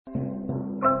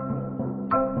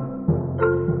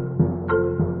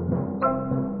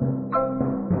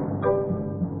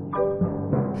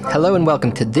Hello and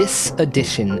welcome to this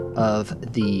edition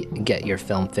of the Get Your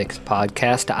Film Fix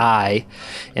podcast. I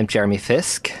am Jeremy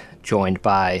Fisk, joined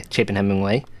by Chapin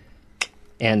Hemingway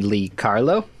and Lee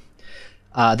Carlo.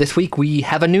 This week we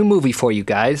have a new movie for you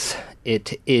guys. We're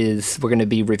going to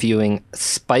be reviewing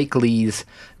Spike Lee's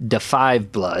Da 5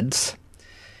 Bloods,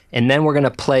 and then we're going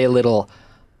to play a little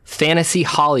fantasy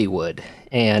Hollywood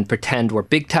and pretend we're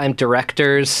big-time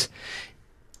directors,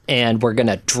 and we're going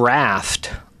to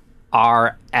draft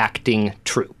our acting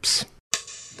troops.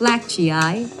 Black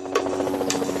GI,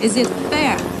 is it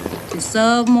fair to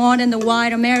serve more than the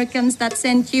white Americans that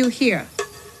sent you here?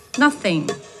 Nothing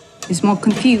is more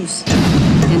confused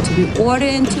than to be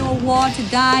ordered into a war to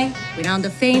die without the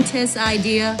faintest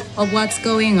idea of what's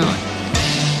going on.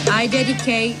 I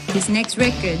dedicate this next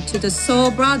record to the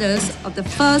soul brothers of the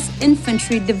 1st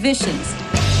Infantry Divisions.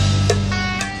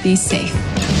 Be safe.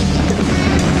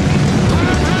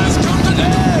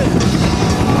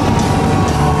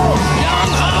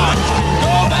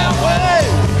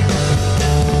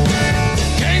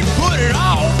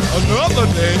 Another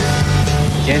day.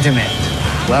 Gentlemen,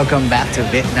 welcome back to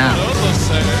Vietnam.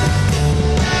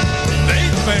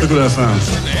 Look what I found.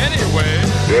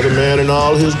 Anyway, You're the man in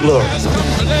all his glory.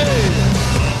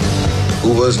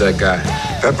 Who was that guy?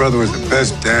 That brother was the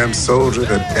best damn soldier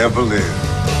that ever lived.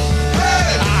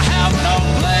 Hey, I have no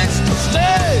place to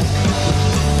stay.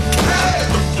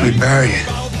 We bury it.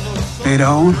 Later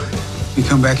on, we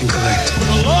come back and collect.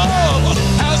 The love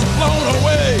has flown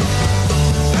away.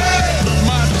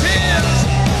 My tears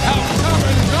have come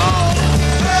and gone.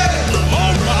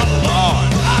 Oh my Lord,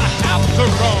 I have to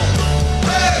roam.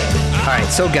 All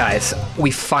right, so guys, we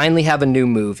finally have a new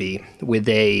movie with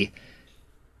a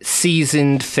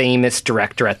seasoned, famous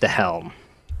director at the helm.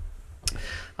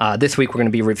 This week we're going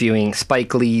to be reviewing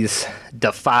Spike Lee's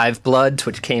Da 5 Bloods,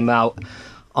 which came out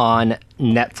on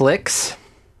Netflix.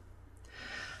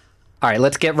 All right,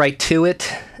 let's get right to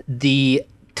it. The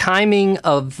timing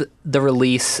of the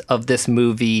release of this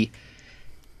movie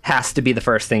has to be the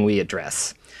first thing we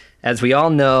address. As we all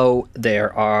know,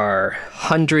 there are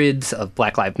hundreds of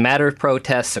Black Lives Matter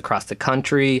protests across the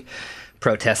country,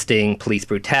 protesting police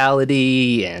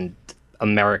brutality and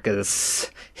America's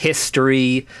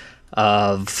history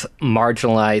of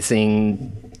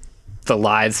marginalizing the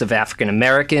lives of African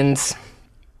Americans.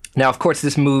 Now, of course,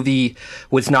 this movie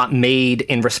was not made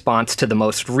in response to the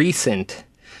most recent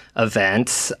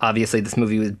events. Obviously, this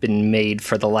movie has been made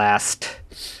for the last,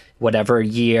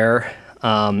 year,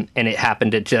 and it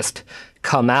happened to just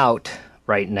come out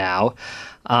right now.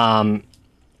 But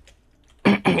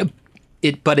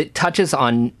it touches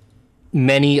on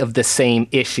many of the same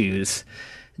issues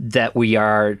that we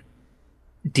are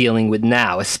dealing with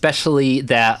now, especially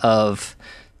that of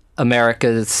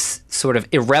America's sort of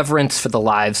irreverence for the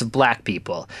lives of Black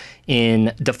people.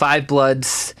 In Da 5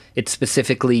 Bloods, it's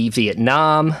specifically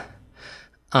Vietnam,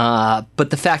 but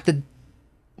the fact that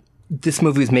this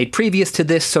movie was made previous to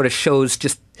this sort of shows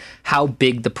just how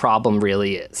big the problem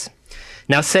really is.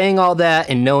 Now, saying all that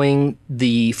and knowing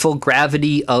the full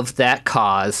gravity of that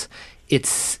cause,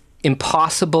 it's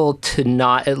impossible to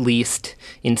not at least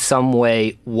in some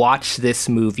way watch this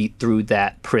movie through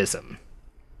that prism.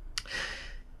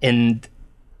 And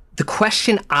the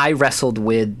question I wrestled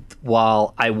with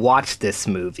while I watched this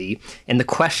movie, and the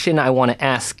question I want to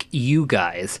ask you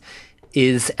guys,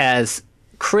 is as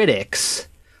critics,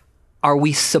 are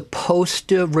we supposed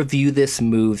to review this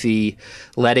movie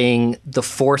letting the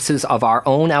forces of our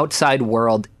own outside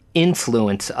world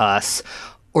influence us,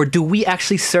 or do we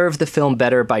actually serve the film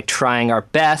better by trying our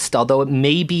best, although it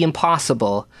may be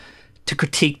impossible, to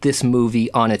critique this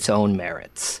movie on its own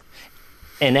merits?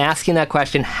 And asking that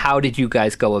question, how did you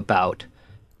guys go about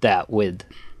that with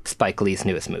Spike Lee's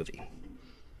newest movie?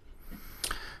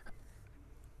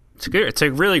 It's a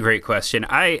really great question.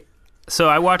 So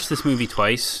I watched this movie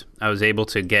twice. I was able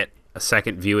to get a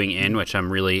second viewing in, which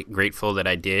I'm really grateful that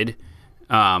I did.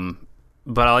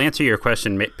 But I'll answer your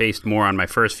question based more on my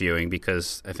first viewing,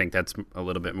 because I think that's a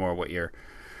little bit more what you're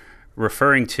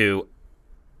referring to.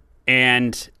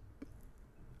 And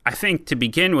I think to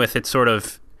begin with, it's sort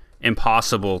of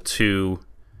impossible to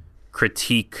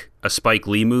critique a Spike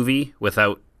Lee movie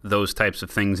without those types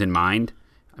of things in mind.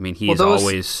 I mean, he's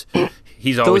always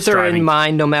those are in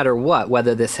mind no matter what,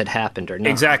 whether this had happened or not.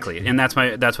 Exactly, and that's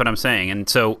what I'm saying. And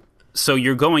so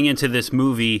you're going into this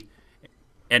movie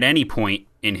at any point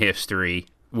in history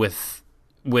with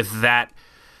that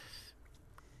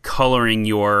coloring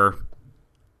your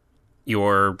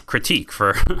critique,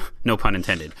 for no pun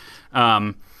intended.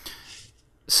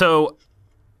 So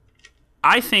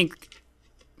I think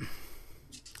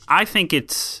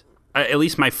it's, at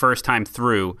least my first time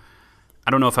through,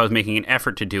 I don't know if I was making an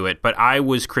effort to do it, but I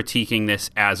was critiquing this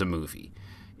as a movie.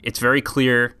 It's very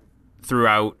clear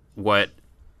throughout what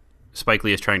Spike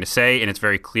Lee is trying to say, and it's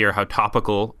very clear how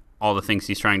topical all the things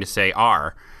he's trying to say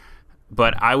are.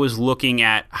 But I was looking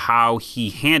at how he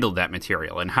handled that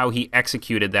material and how he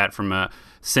executed that from a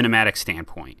cinematic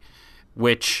standpoint,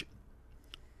 which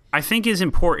I think is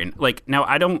important. Like, now,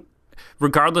 I don't,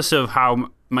 regardless of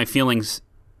how my feelings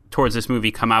towards this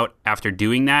movie come out after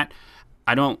doing that,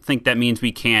 I don't think that means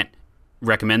we can't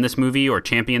recommend this movie or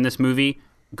champion this movie,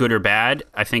 good or bad.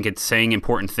 I think it's saying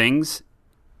important things,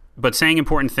 but saying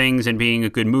important things and being a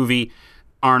good movie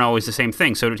aren't always the same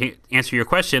thing. So to answer your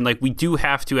question, like, we do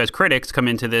have to, as critics, come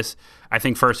into this, I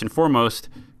think, first and foremost,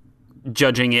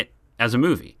 judging it as a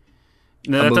movie.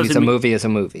 Now, A movie is a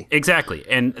movie. Exactly.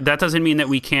 And that doesn't mean that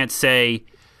we can't say,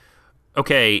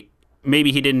 okay,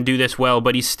 maybe he didn't do this well,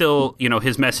 but he's still,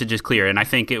 his message is clear. And I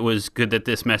think it was good that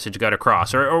this message got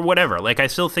across or whatever. Like, I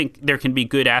still think there can be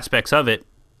good aspects of it,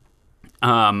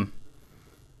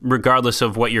 regardless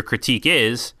of what your critique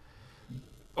is.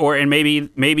 And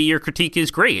maybe your critique is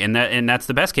great, and that's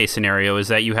the best case scenario, is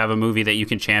that you have a movie that you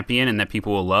can champion and that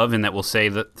people will love and that will say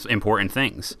the important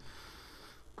things.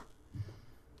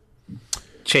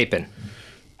 Chapin.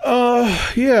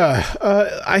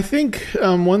 I think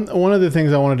one of the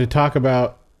things I wanted to talk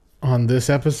about on this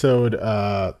episode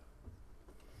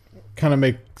kind of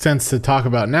make sense to talk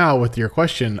about now with your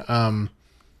question.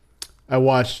 I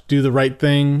watched Do the Right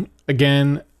Thing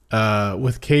again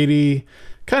with Katie,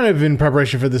 kind of in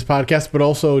preparation for this podcast, but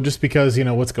also just because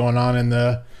what's going on in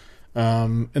the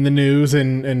news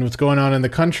and what's going on in the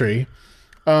country.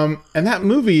 And that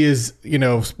movie is,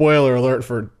 spoiler alert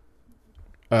for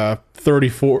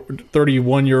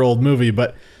 31-year-old movie,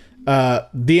 but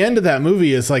the end of that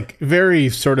movie is like very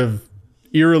sort of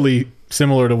eerily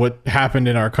similar to what happened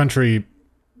in our country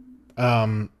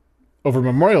over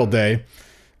Memorial Day.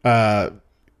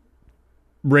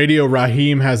 Radio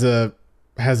Raheem has a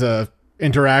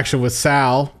interaction with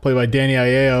Sal, played by Danny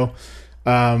Aiello,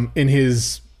 in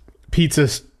his pizza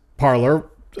parlor,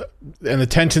 and the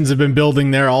tensions have been building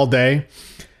there all day.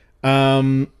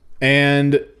 And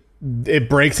it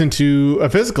breaks into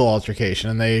a physical altercation,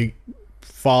 and they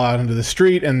fall out into the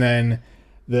street, and then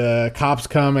the cops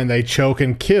come and they choke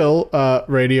and kill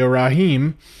Radio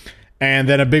Raheem, and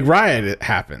then a big riot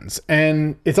happens.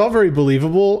 And it's all very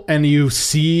believable, and you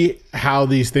see how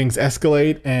these things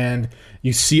escalate, and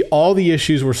you see all the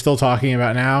issues we're still talking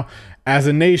about now as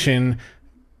a nation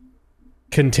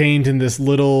contained in this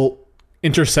little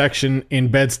intersection in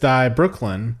Bed-Stuy,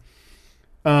 Brooklyn.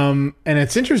 And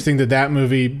it's interesting that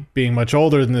movie, being much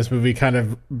older than this movie, kind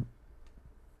of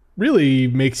really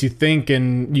makes you think,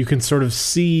 and you can sort of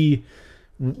see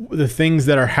the things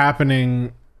that are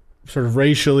happening sort of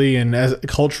racially and as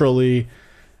culturally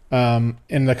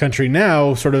in the country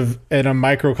now, sort of in a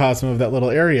microcosm of that little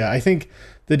area. I think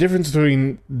the difference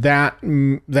between that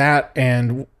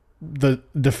and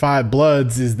the Five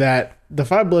Bloods is that the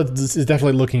Five Bloods is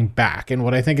definitely looking back, and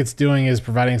what I think it's doing is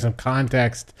providing some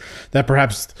context that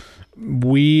perhaps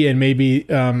we, and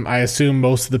maybe I assume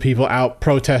most of the people out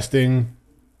protesting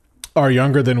are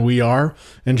younger than we are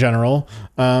in general,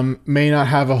 may not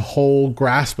have a whole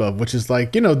grasp of, which is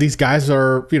like, these guys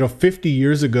are, 50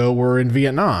 years ago were in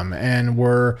Vietnam and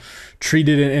were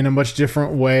treated in a much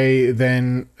different way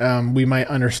than we might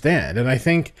understand. And I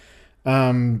think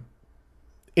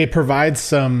it provides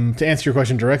some, to answer your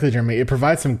question directly, Jeremy, it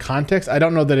provides some context. I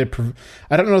don't know that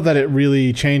it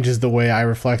really changes the way I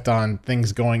reflect on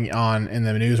things going on in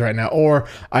the news right now, or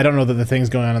I don't know that the things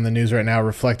going on in the news right now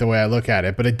reflect the way I look at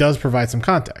it, but it does provide some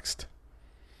context.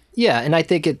 Yeah, and I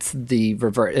think it's the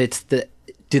revert. It's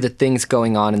do the things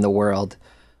going on in the world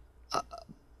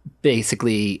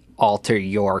basically alter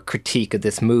your critique of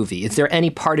this movie? Is there any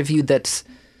part of you that's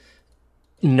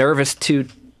nervous to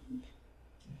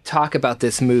talk about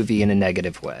this movie in a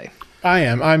negative way? I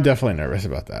am. I'm definitely nervous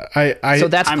about that. So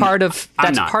that's part of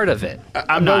it.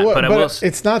 I'm not. But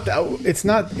it's not.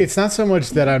 It's not so much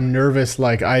that I'm nervous.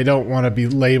 Like, I don't want to be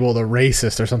labeled a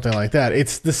racist or something like that.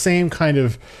 It's the same kind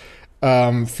of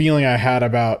feeling I had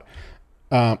about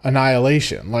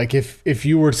Annihilation. Like, if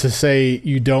you were to say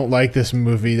you don't like this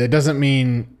movie, that doesn't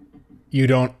mean you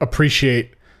don't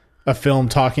appreciate a film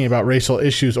talking about racial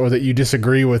issues, or that you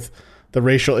disagree with the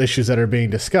racial issues that are being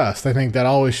discussed. I think that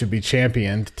always should be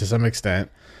championed to some extent.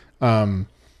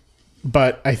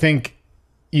 But I think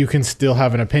you can still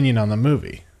have an opinion on the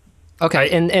movie. Okay,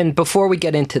 and before we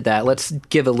get into that, let's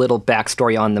give a little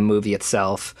backstory on the movie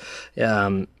itself.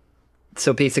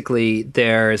 So basically,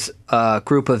 there's a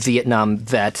group of Vietnam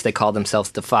vets, they call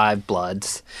themselves the Five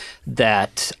Bloods,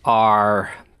 that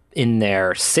are in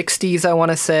their 60s, I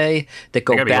want to say, that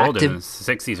go They gotta back be older to than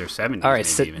 60s or 70s. all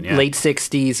right, maybe even, yeah. late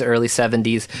 60s, early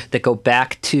 70s, that go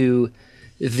back to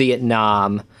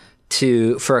Vietnam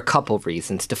for a couple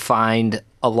reasons: to find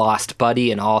a lost buddy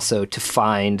and also to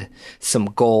find some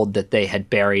gold that they had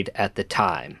buried at the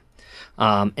time.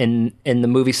 And the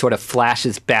movie sort of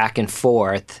flashes back and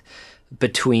forth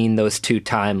between those two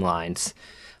timelines.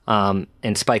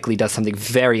 And Spike Lee does something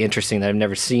very interesting that I've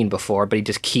never seen before, but he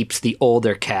just keeps the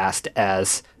older cast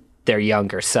as their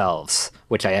younger selves,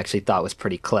 which I actually thought was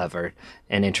pretty clever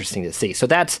and interesting to see. So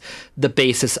that's the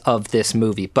basis of this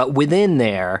movie. But within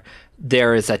there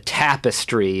is a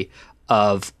tapestry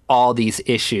of all these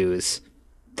issues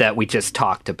that we just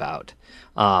talked about,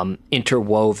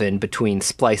 interwoven between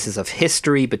splices of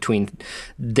history, between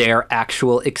their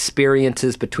actual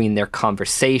experiences, between their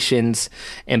conversations,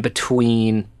 and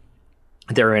between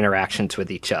their interactions with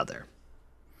each other.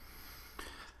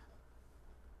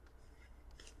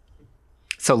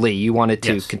 So, Lee, you wanted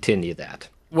to continue that.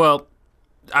 Well,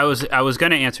 I was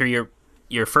going to answer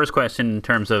your first question in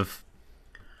terms of,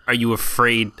 are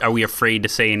we afraid to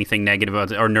say anything negative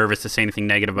about it, or nervous to say anything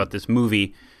negative about this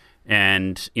movie?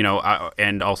 And,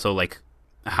 and also, like,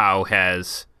 how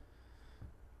has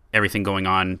everything going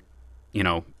on,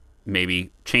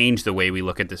 maybe changed the way we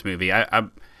look at this movie?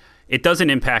 It doesn't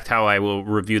impact how I will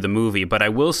review the movie, but I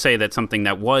will say that something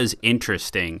that was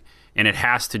interesting, and it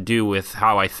has to do with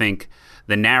how I think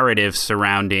the narrative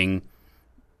surrounding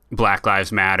Black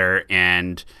Lives Matter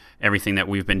and everything that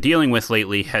we've been dealing with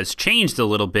lately has changed a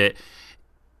little bit,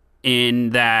 in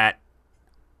that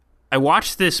I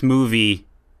watched this movie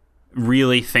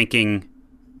really thinking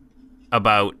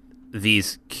about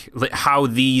how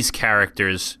these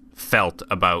characters felt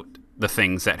about the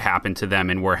things that happened to them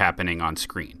and were happening on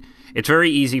screen. It's very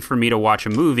easy for me to watch a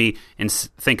movie and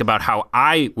think about how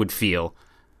I would feel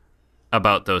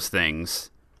about those things.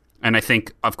 And I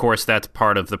think, of course, that's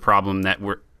part of the problem that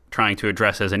we're trying to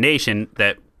address as a nation,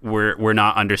 that we're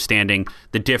not understanding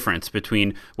the difference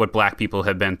between what black people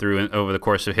have been through over the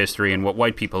course of history and what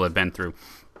white people have been through.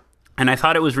 And I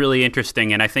thought it was really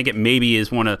interesting, and I think it maybe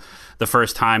is one of the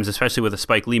first times, especially with a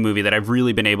Spike Lee movie, that I've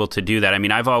really been able to do that. I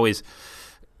mean, I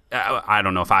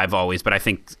don't know if I've always, but I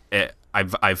think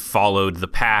I've followed the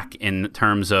pack in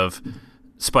terms of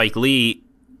Spike Lee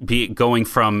going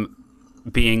from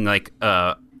being like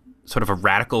a sort of a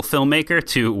radical filmmaker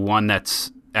to one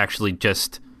that's actually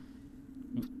just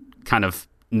kind of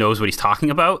knows what he's talking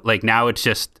about. Like, now it's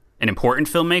just an important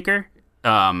filmmaker.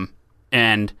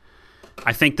 And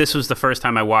I think this was the first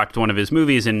time I watched one of his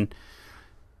movies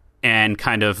and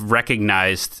kind of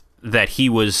recognized that he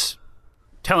was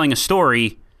telling a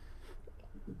story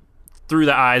through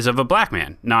the eyes of a black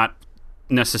man, not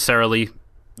necessarily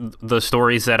the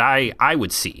stories that I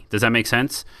would see. Does that make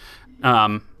sense?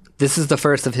 This is the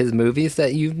first of his movies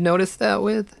that you've noticed that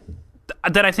with?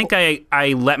 That I think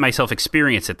I let myself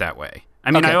experience it that way. I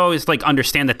mean, okay. I always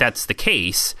understand that that's the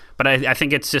case, but I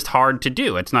think it's just hard to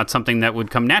do. It's not something that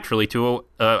would come naturally to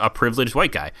a privileged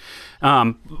white guy.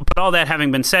 But all that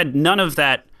having been said, none of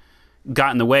that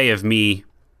got in the way of me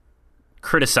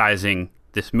criticizing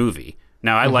this movie.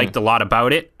 Now, I liked a lot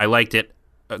about it. I liked it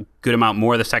a good amount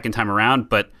more the second time around,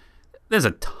 but there's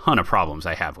a ton of problems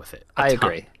I have with it. I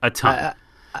agree. A ton.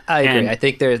 I agree. I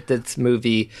think this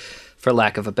movie, for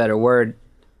lack of a better word,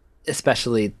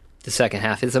 especially the second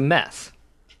half, is a mess.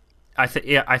 I think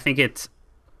it's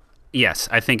a mess.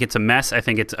 I think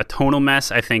it's a tonal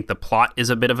mess. I think the plot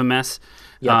is a bit of a mess.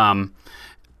 Yep.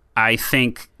 I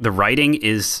think the writing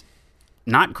is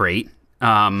not great.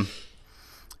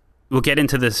 We'll get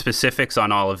into the specifics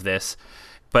on all of this,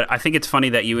 but I think it's funny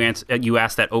that you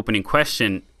asked that opening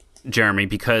question, Jeremy,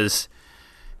 because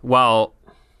while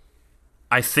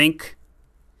I think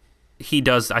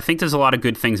there's a lot of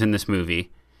good things in this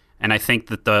movie, and I think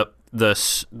that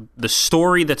the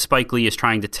story that Spike Lee is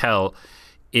trying to tell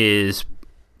is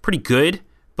pretty good,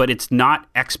 but it's not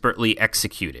expertly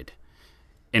executed,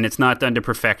 and it's not done to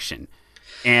perfection.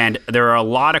 And there are a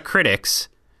lot of critics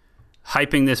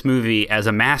hyping this movie as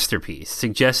a masterpiece,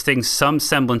 suggesting some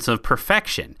semblance of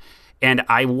perfection. And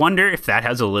I wonder if that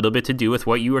has a little bit to do with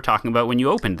what you were talking about when you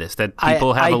opened this, that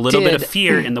people have a little bit of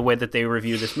fear in the way that they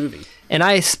review this movie. And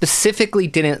I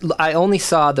specifically I only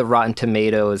saw the Rotten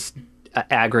Tomatoes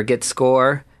aggregate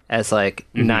score as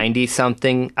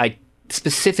 90-something. I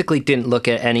specifically didn't look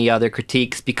at any other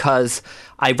critiques because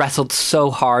I wrestled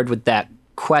so hard with that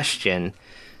question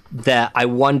that I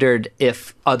wondered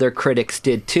if other critics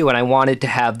did too. And I wanted to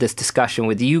have this discussion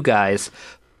with you guys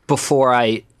before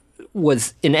I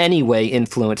was in any way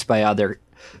influenced by other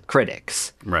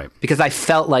critics. Right. Because I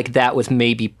felt like that was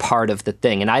maybe part of the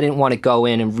thing. And I didn't want to go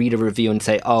in and read a review and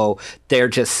say, oh, they're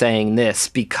just saying this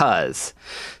because.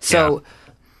 So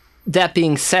that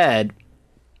being said,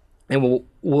 and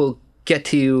we'll get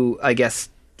to, I guess,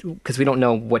 because we don't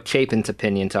know what Chapin's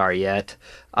opinions are yet.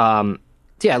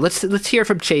 Let's hear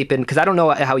from Chapin, because I don't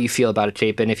know how you feel about it,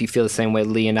 Chapin, if you feel the same way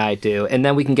Lee and I do. And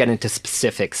then we can get into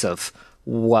specifics of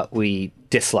what we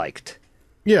disliked.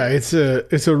 Yeah, it's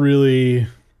a really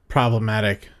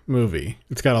problematic movie.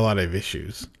 It's got a lot of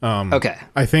issues. Okay.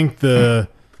 I think I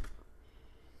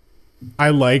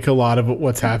like a lot of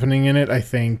what's happening in it. I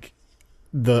think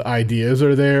the ideas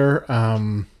are there.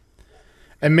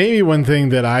 And maybe one thing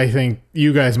that I think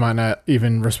you guys might not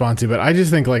even respond to, but I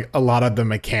just think like a lot of the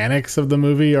mechanics of the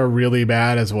movie are really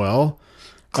bad as well.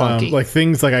 Clunky. Like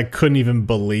things like I couldn't even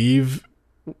believe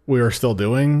we were still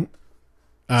doing.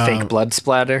 Fake blood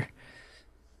splatter.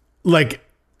 Like,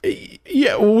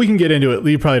 yeah, well, we can get into it.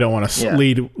 You probably don't want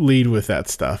to lead with that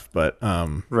stuff, but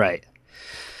right.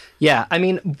 Yeah, I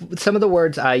mean, some of the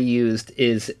words I used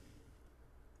is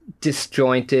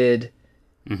disjointed,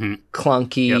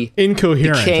 clunky,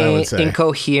 incoherent. I would say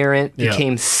incoherent,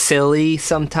 became silly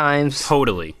sometimes.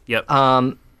 Totally. Yep.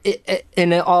 And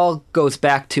it all goes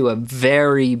back to a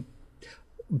very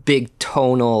big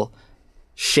tonal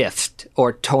shift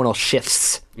or tonal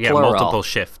shifts. Yeah, plural, multiple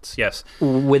shifts. Yes.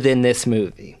 Within this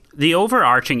movie. The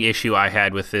overarching issue I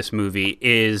had with this movie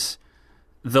is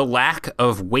the lack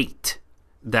of weight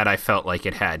that I felt like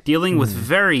it had, dealing with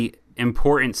very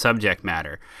important subject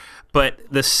matter. But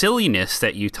the silliness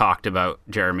that you talked about,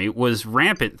 Jeremy, was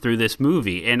rampant through this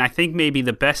movie. And I think maybe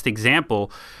the best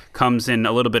example comes in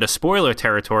a little bit of spoiler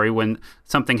territory when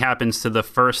something happens to the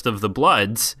first of the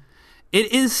Bloods.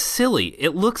 It is silly.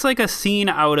 It looks like a scene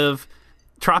out of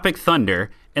Tropic Thunder.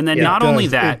 And then not only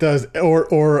that... It does.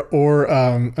 Or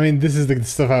I mean, this is the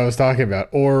stuff I was talking about.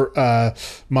 Or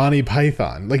Monty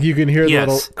Python. Like you can hear the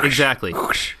little... Yes, exactly.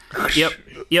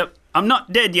 Yep. I'm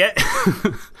not dead yet.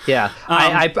 Yeah.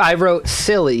 I wrote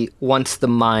silly once the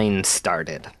mine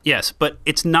started. Yes, but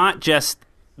it's not just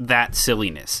that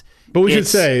silliness. But we should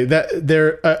say that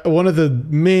they're one of the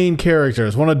main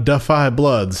characters, one of the 5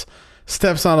 Bloods,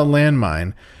 steps on a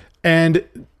landmine, and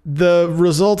the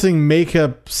resulting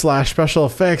makeup / special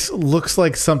effects looks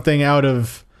like something out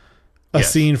of a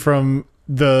scene from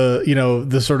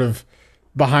the sort of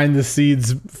behind the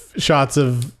scenes shots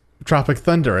of Tropic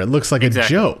Thunder. It looks like a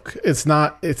joke. It's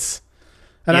not.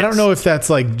 And I don't know if that's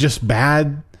like just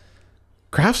bad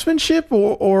craftsmanship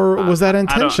or was that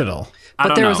intentional?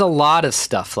 But there was a lot of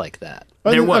stuff like that.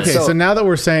 There was. Okay, so now that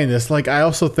we're saying this, like I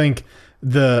also think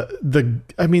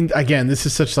I mean, again, this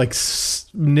is such like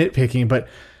nitpicking, but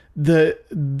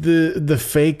the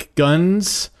fake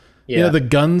guns, the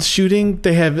guns shooting,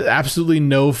 they have absolutely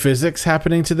no physics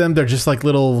happening to them. They're just like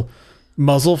little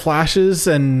muzzle flashes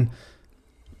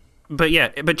But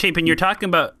Chapin, you're talking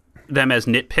about them as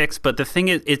nitpicks, but the thing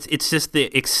is, it's just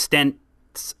the extent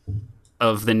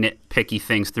of the nitpicky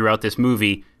things throughout this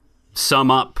movie sum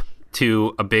up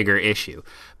to a bigger issue.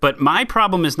 But my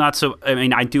problem is not so... I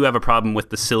mean, I do have a problem with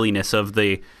the silliness of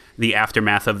the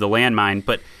aftermath of the landmine,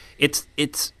 but it's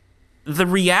the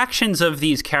reactions of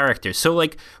these characters. So,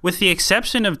 like, with the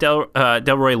exception of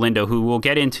Delroy Lindo, who we'll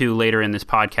get into later in this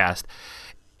podcast,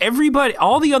 everybody,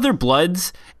 all the other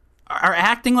Bloods are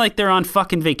acting like they're on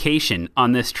fucking vacation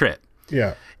on this trip.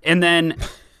 Yeah. And then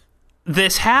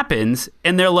this happens,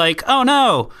 and they're like, oh,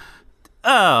 no.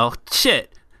 Oh, shit.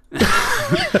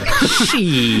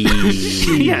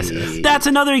 Yes, that's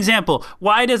another example.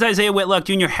 Why does Isaiah Whitlock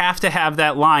Jr. have to have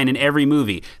that line in every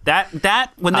movie? That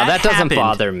doesn't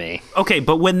bother me. Okay,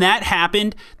 but when that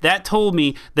happened, that told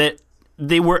me that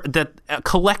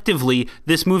collectively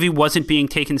this movie wasn't being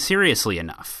taken seriously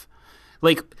enough.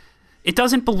 Like, it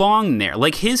doesn't belong there.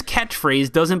 Like, his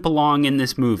catchphrase doesn't belong in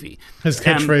this movie. His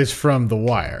catchphrase from The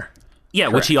Wire. Yeah,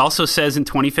 correct. Which he also says in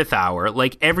 25th Hour.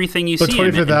 Like, everything you see. But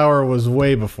 25th Hour was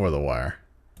way before The Wire.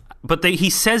 But he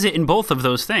says it in both of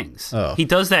those things. Oh. He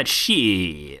does that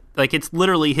shit. Like, it's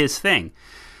literally his thing.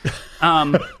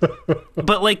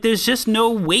 But, like, there's just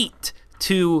no weight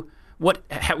to what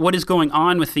is going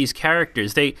on with these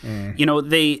characters. They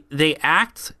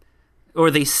act, or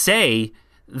they say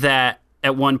that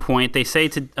at one point, they say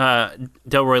to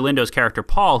Delroy Lindo's character,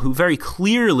 Paul, who very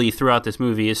clearly throughout this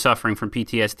movie is suffering from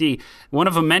PTSD. One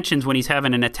of them mentions when he's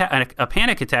having a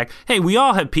panic attack, hey, we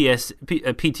all have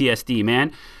PTSD,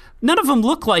 man. None of them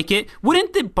look like it.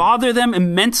 Wouldn't it bother them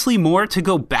immensely more to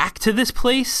go back to this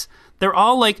place? They're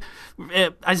all like,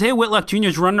 Isaiah Whitlock Jr.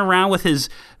 is running around with his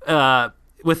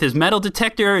metal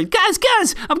detector.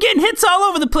 Guys, I'm getting hits all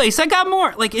over the place. I got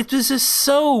more. Like, it was just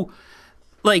so...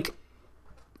 like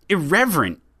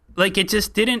irreverent. Like it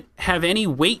just didn't have any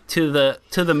weight to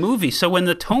the movie. So when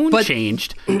the tone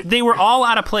changed, they were all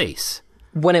out of place.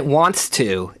 When it wants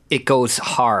to, it goes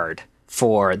hard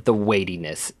for the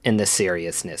weightiness and the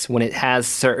seriousness. When it has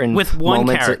certain with one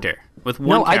moments character.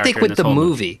 I think with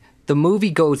the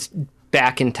movie goes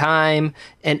back in time,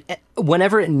 and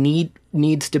whenever it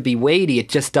needs to be weighty, it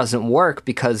just doesn't work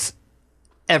because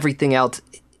everything else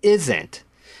isn't.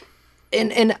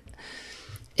 And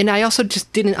I also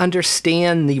just didn't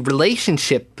understand the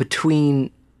relationship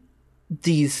between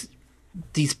these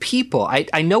people.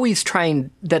 I know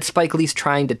that Spike Lee's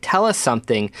trying to tell us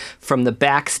something from the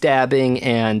backstabbing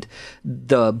and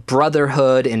the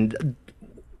brotherhood and,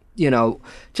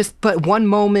 but one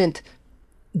moment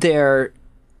they're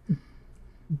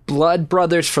blood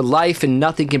brothers for life and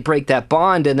nothing can break that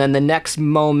bond, and then the next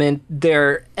moment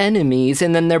they're enemies,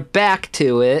 and then they're back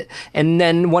to it, and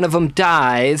then one of them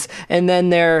dies, and then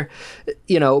they're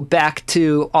back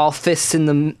to all fists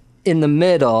in the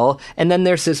middle, and then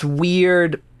there's this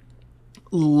weird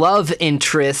love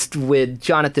interest with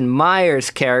Jonathan Meyer's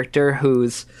character,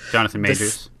 who's Jonathan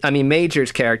Majors.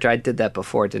 Majors' character. I did that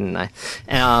before, didn't I?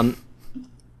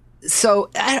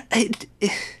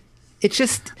 It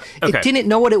just, it didn't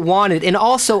know what it wanted. And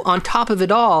also, on top of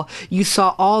it all, you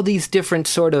saw all these different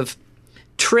sort of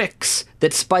tricks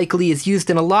that Spike Lee has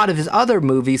used in a lot of his other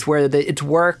movies where it's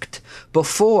worked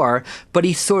before, but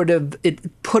he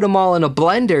put them all in a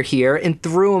blender here and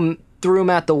threw them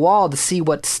at the wall to see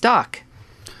what stuck.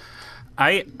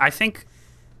 I think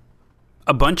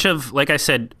a bunch of, like I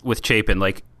said with Chapin,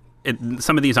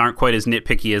 some of these aren't quite as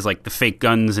nitpicky as like the fake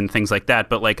guns and things like that,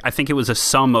 but I think it was a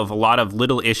sum of a lot of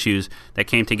little issues that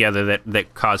came together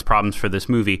that caused problems for this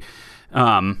movie.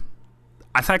 I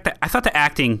thought the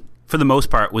acting for the most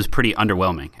part was pretty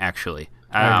underwhelming, actually.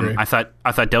 I thought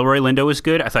Delroy Lindo was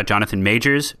good. I thought Jonathan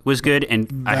Majors was good,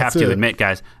 and I have to admit,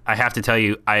 guys, I have to tell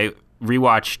you, I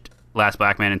rewatched Last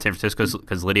Black Man in San Francisco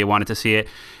because Lydia wanted to see it,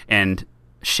 and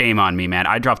shame on me, man.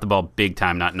 I dropped the ball big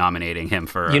time not nominating him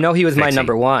for... he was my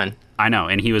number one. I know,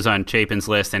 and he was on Chapin's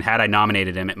list, and had I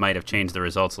nominated him, it might have changed the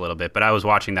results a little bit. But I was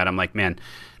watching that, I'm like, man,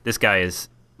 this guy is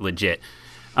legit.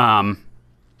 I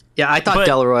thought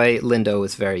Delroy Lindo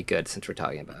was very good, since we're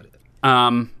talking about it.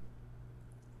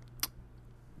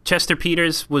 Chester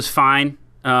Peters was fine.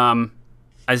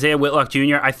 Isaiah Whitlock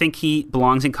Jr., I think he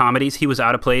belongs in comedies. He was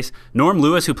out of place. Norm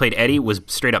Lewis, who played Eddie, was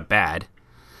straight up bad.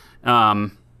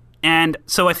 And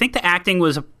so I think the acting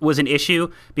was an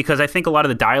issue because I think a lot of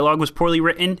the dialogue was poorly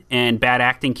written, and bad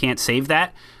acting can't save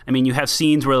that. I mean, you have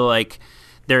scenes where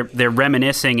they're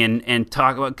reminiscing and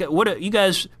talk about, what you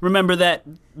guys remember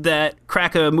that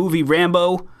crack a movie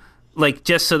Rambo,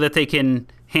 just so that they can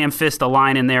ham fist a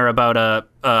line in there about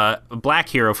a black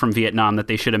hero from Vietnam that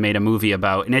they should have made a movie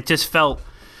about, and it just felt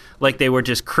like they were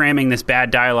just cramming this bad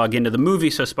dialogue into the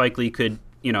movie so Spike Lee could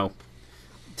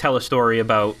tell a story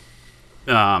about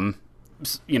some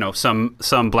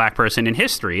black person in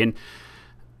history, and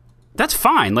that's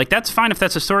fine. That's fine if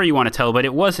that's a story you want to tell, but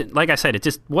it wasn't, like I said, it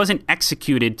just wasn't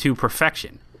executed to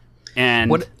perfection,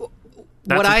 and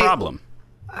that's a problem.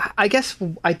 I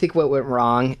think what went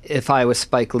wrong, if I was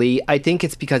Spike Lee, I think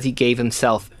it's because he gave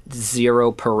himself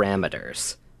zero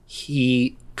parameters.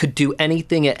 He could do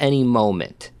anything at any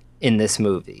moment in this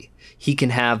movie. He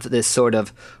can have this sort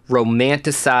of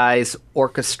romanticized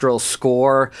orchestral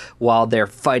score while they're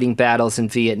fighting battles in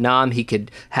Vietnam. He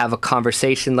could have a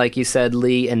conversation, like you said,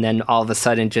 Lee, and then all of a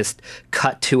sudden just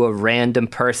cut to a random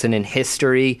person in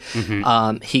history.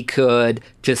 Mm-hmm. He could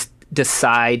just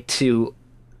decide to,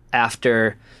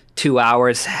 after 2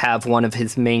 hours, have one of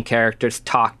his main characters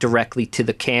talk directly to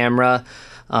the camera.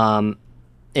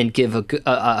 And give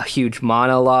a huge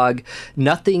monologue.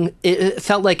 It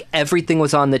felt like everything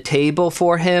was on the table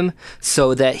for him,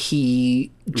 so that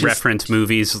he referenced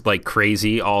movies like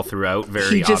crazy all throughout,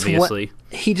 very obviously.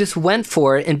 He just went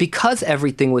for it, and because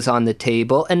everything was on the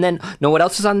table, and then, know what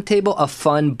else was on the table? A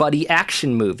fun buddy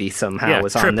action movie somehow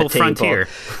was on the table. Triple Frontier.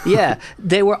 Yeah,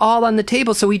 they were all on the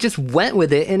table, so he just went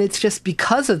with it, and it's just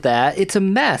because of that, it's a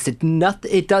mess.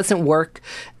 It doesn't work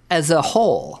as a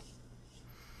whole.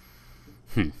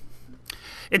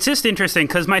 It's just interesting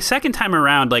because my second time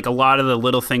around, a lot of the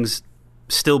little things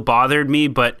still bothered me,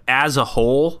 but as a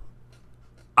whole,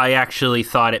 I actually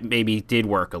thought it maybe did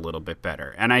work a little bit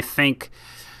better. And I think,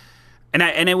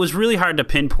 and it was really hard to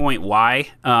pinpoint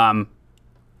why,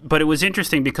 but it was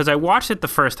interesting because I watched it the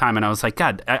first time and I was like,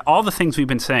 God, all the things we've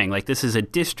been saying, this is a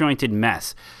disjointed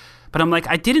mess. But I'm like,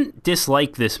 I didn't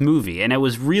dislike this movie, and I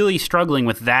was really struggling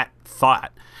with that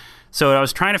thought. So I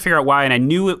was trying to figure out why, and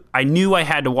I knew I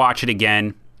had to watch it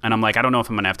again. and I'm like, I don't know if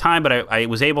I'm going to have time, but I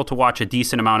was able to watch a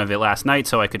decent amount of it last night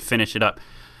so I could finish it up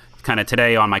kind of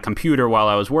today on my computer while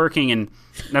I was working, and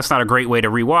that's not a great way to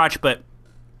rewatch, but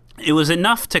it was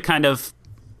enough to kind of,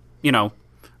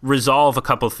 resolve a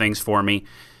couple things for me.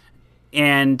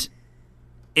 And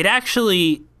it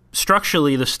actually,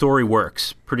 structurally, the story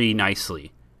works pretty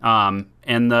nicely. And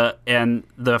the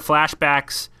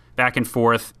flashbacks back and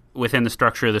forth within the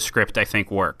structure of the script, I think,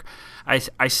 work.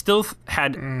 I still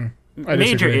had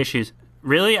major issues.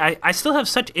 Really? I still have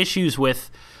such issues with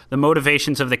the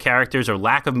motivations of the characters or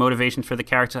lack of motivations for the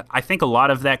characters. I think a lot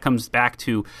of that comes back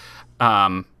to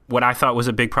what I thought was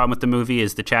a big problem with the movie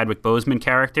is the Chadwick Boseman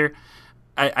character.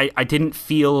 I didn't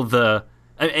feel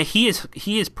he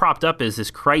is propped up as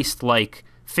this Christ-like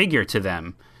figure to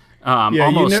them.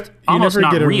 Almost never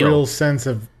not get a real. real sense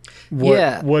of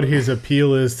what his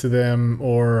appeal is to them,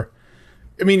 or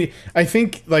I mean, I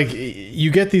think like you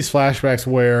get these flashbacks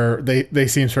where they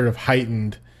seem sort of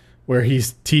heightened, where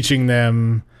he's teaching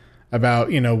them about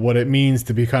what it means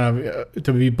to be to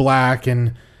be black,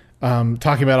 and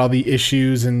talking about all the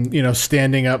issues, and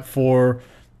standing up for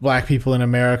black people in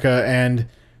America, and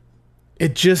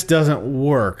it just doesn't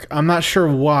work. I'm not sure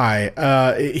why.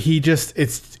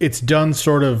 It's done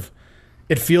sort of.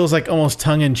 It feels like almost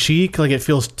tongue in cheek, like it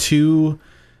feels too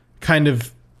kind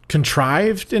of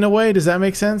contrived in a way. Does that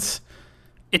make sense?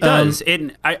 It does.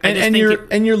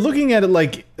 You're looking at it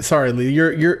like, sorry, Lee,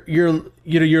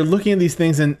 you're looking at these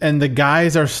things, and the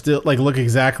guys are still like look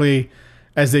exactly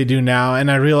as they do now. And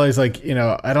I realize I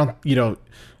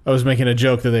was making a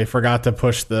joke that they forgot to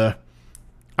push the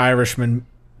Irishman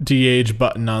DH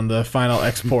button on the final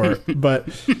export, but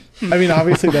I mean,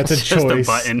 obviously that's a choice.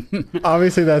 Just a button.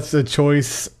 Obviously that's a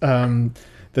choice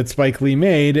that Spike Lee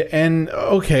made, and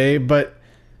okay, but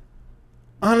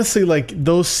honestly, like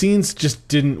those scenes just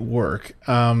didn't work,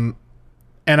 and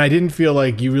I didn't feel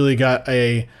like you really got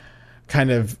a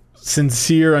kind of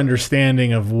sincere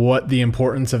understanding of what the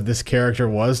importance of this character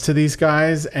was to these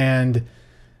guys, and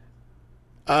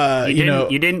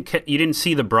you didn't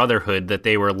see the brotherhood that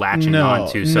they were latching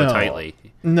onto so tightly.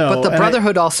 No, but the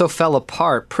brotherhood also fell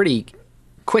apart pretty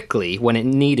quickly when it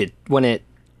needed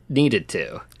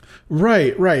to.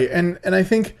 Right, and I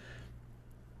think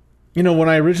when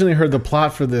I originally heard the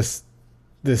plot for this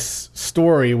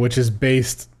story, which is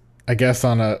based, I guess,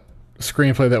 on a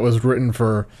screenplay that was written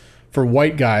for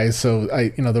white guys, so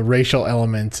the racial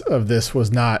element of this was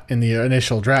not in the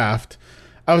initial draft.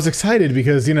 I was excited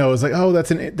because it was like, oh,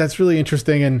 that's really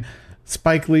interesting, and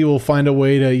Spike Lee will find a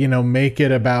way to make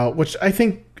it about, which I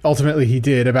think ultimately he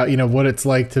did, about what it's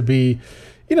like to be,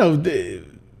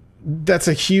 that's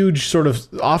a huge sort of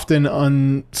often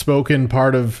unspoken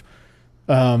part of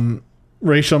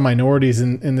racial minorities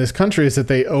in this country, is that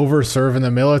they overserve in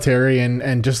the military,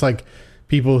 and just like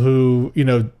people who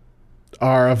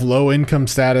are of low income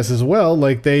status as well,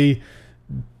 like they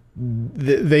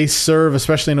serve,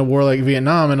 especially in a war like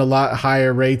Vietnam, in a lot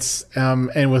higher rates,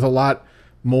 and with a lot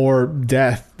more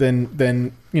death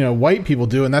than white people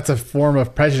do, and that's a form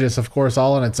of prejudice, of course,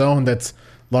 all on its own, that's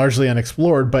largely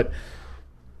unexplored. But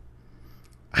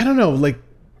I don't know, like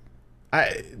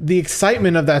the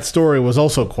excitement of that story was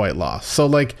also quite lost. So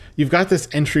like you've got this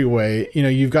entryway,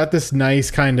 you've got this nice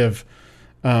kind of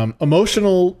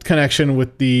emotional connection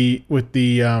with the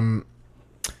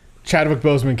Chadwick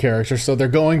Boseman character, so they're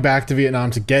going back to Vietnam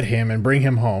to get him and bring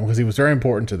him home because he was very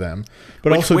important to them.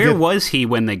 But where was he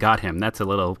when they got him? That's a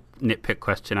little nitpick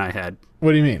question I had.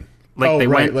 What do you mean? Like they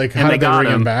went, like how did they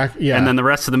bring him back? Yeah, and then the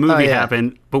rest of the movie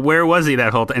happened. But where was he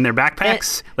that whole time? In their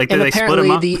backpacks? Did they split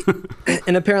him up?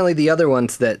 And apparently the other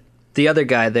ones the other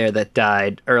guy there that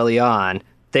died early on,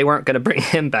 they weren't going to bring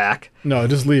him back. No,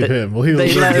 just leave him. Well,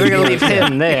 they were going to leave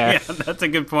him there. Yeah, that's a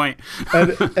good point.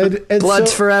 And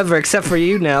Blood's forever, except for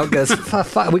you now, because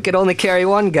we could only carry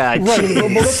one guy.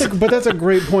 Right, but that's a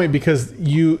great point, because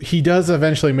he does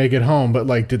eventually make it home, but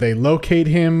like, did they locate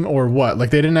him or what? Like,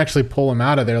 they didn't actually pull him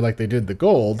out of there like they did the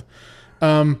gold.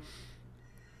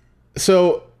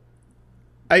 So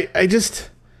I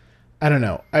don't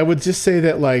know. I would just say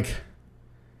that like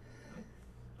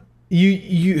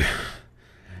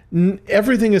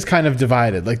everything is kind of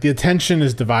divided. Like the attention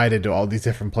is divided to all these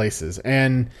different places,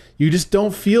 and you just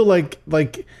don't feel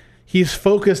like he's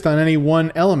focused on any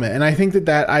one element. And I think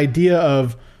that idea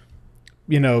of,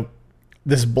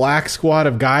 this black squad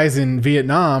of guys in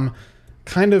Vietnam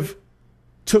kind of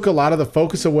took a lot of the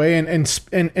focus away, and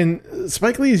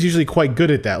Spike Lee is usually quite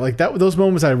good at that. Like those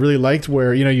moments I really liked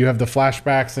where, you have the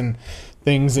flashbacks and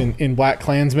things in Black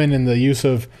Klansman and the use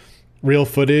of real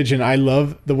footage, and I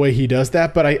love the way he does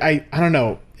that, but I don't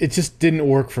know, it just didn't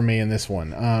work for me in this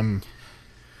one.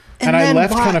 And I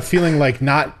left kind of feeling like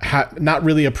not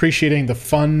really appreciating the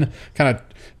fun kind of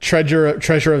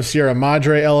treasure of Sierra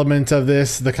Madre element of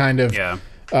this, the kind of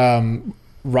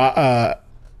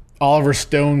Oliver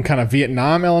Stone kind of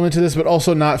Vietnam element to this, but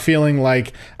also not feeling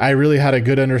like I really had a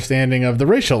good understanding of the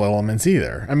racial elements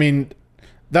either. I mean,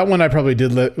 that one I probably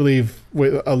did leave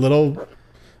with a little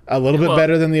bit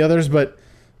better than the others, but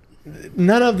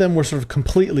none of them were sort of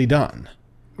completely done.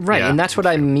 Right, and that's what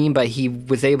I mean by he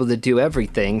was able to do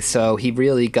everything, so he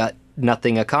really got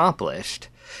nothing accomplished.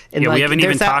 And we haven't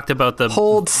even talked about the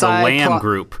Lamb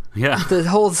group. Yeah, the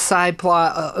whole side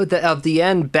plot of the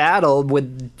end battle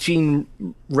with Jean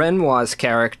Renoir's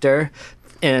character,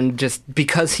 and just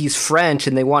because he's French,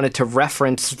 and they wanted to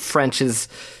reference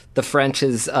the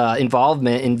French's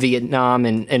involvement in Vietnam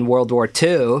and World War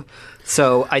II.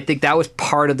 So I think that was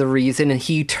part of the reason, and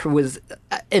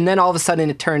then all of a sudden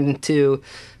it turned into,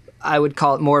 I would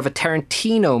call it more of a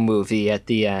Tarantino movie at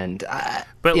the end.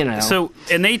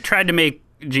 And they tried to make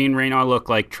Jean Reno look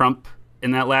like Trump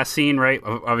in that last scene, right?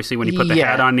 Obviously, when he put the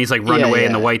hat on and he's like run away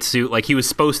in the white suit, like he was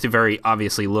supposed to very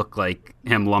obviously look like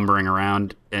him lumbering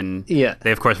around. And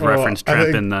they of course referenced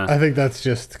Trump in the. I think that's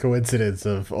just coincidence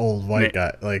of old white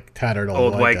guy, like tattered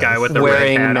old white guy with the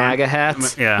wearing red hat MAGA on.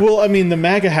 hats. Yeah. Well, I mean, the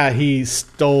MAGA hat he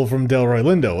stole from Delroy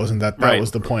Lindo, wasn't that? That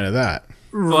was the point of that.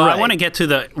 Well, I want to get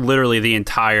to literally the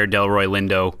entire Delroy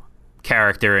Lindo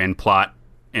character and plot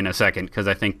in a second, because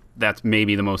I think that's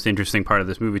maybe the most interesting part of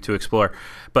this movie to explore.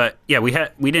 But yeah, we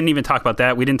didn't even talk about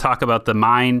that. We didn't talk about the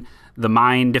mine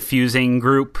diffusing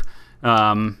that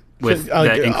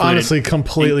included, honestly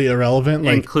completely irrelevant,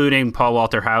 including Paul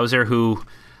Walter Hauser, who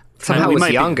somehow was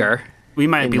younger. We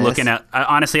might be looking at.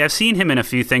 Honestly, I've seen him in a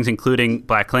few things, including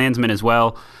Black Klansman as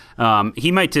well.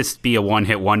 He might just be a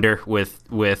one-hit wonder with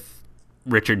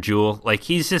Richard Jewell. Like,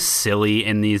 he's just silly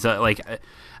in these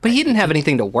But he didn't have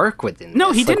anything to work with in this.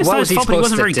 No, he didn't. What was he He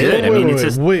wasn't very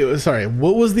good. Wait, sorry.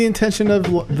 What was the intention of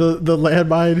the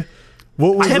landmine?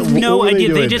 I have no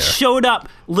idea. They just showed up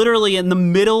literally in the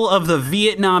middle of the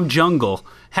Vietnam jungle.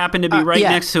 Happened to be right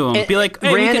next to him. Be like,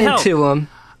 hey, ran we can help. into him.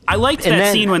 I liked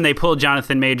that scene when they pulled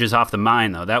Jonathan Majors off the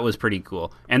mine, though. That was pretty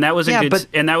cool, and that was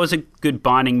a good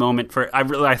bonding moment for.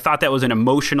 I thought that was an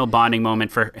emotional bonding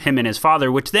moment for him and his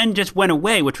father, which then just went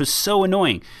away, which was so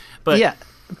annoying. But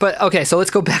But okay, so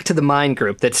let's go back to the mine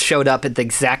group that showed up at the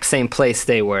exact same place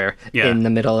they were in the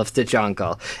middle of the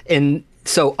jungle. And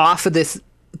so off of this,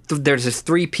 there's just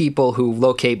 3 people who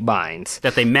locate mines.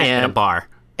 That they met at a bar.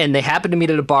 And they happen to meet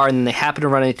at a bar, and then they happen to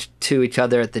run into each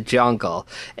other at the jungle.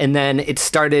 And then it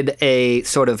started a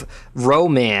sort of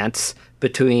romance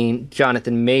between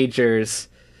Jonathan Majors'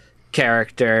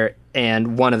 character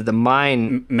and one of the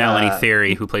mine... Melanie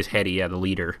Theory, who plays Hetty, the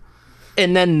leader.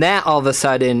 And then that all of a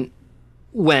sudden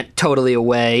went totally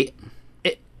away,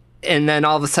 and then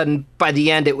all of a sudden by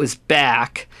the end it was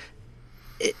back.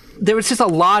 There was just a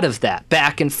lot of that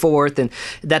back and forth, and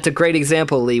that's a great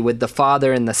example, Lee, with the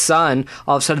father and the son.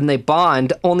 All of a sudden they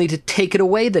bond only to take it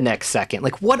away the next second.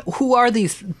 Like, who are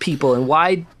these people, and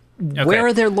why? Okay. Where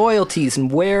are their loyalties,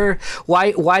 and why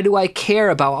do I care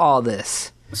about all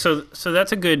this? So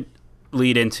that's a good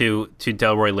lead into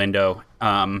Delroy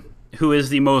Lindo, who is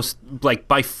the most,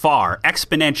 by far,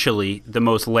 exponentially the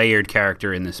most layered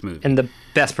character in this movie. And the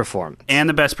best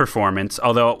performance.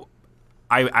 Although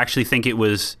I actually think it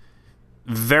was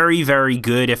very, very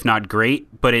good, if not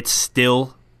great, but it's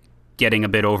still getting a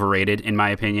bit overrated, in my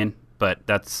opinion. But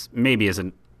that's maybe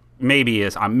I'm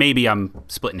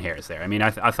splitting hairs there. I mean, I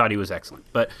thought he was excellent.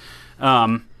 But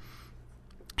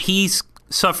he's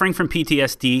suffering from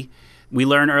PTSD. We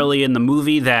learn early in the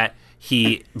movie that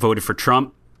he voted for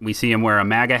Trump. We see him wear a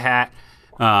MAGA hat,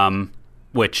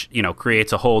 which,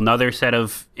 creates a whole nother set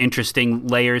of interesting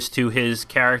layers to his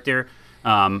character.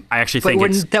 I actually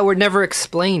think that were never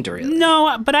explained, really.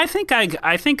 No, but I think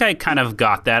I kind of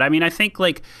got that. I mean, I think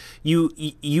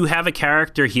you have a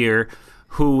character here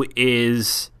who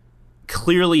is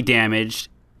clearly damaged,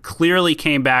 clearly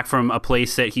came back from a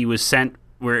place that he was sent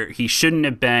where he shouldn't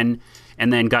have been,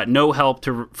 and then got no help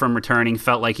from returning.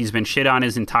 Felt like he's been shit on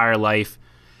his entire life,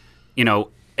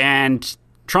 And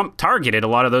Trump targeted a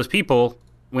lot of those people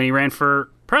when he ran for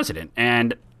president.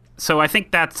 And so I think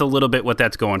that's a little bit what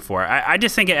that's going for. I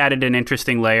just think it added an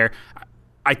interesting layer.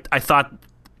 I thought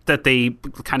that they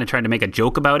kind of tried to make a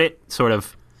joke about it, sort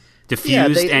of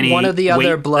diffused any one of the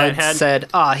other Bloods had.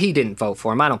 said, he didn't vote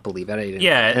for him. I don't believe it.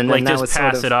 And then just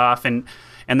pass it off. And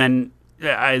then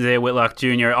Isaiah Whitlock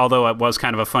Jr., although it was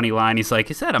kind of a funny line, he's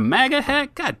like, is that a MAGA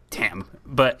hat? God damn.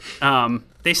 But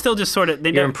they still just sort of...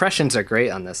 Your impressions are great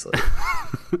on this list.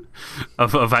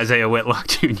 of Isaiah Whitlock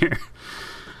Jr.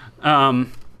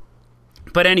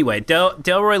 But anyway,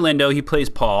 Delroy Lindo, he plays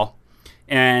Paul,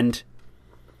 and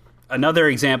another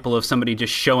example of somebody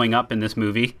just showing up in this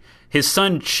movie. His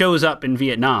son shows up in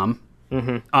Vietnam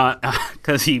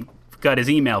because he got his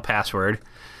email password,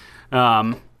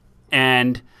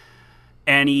 and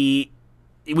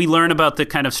we learn about the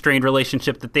kind of strained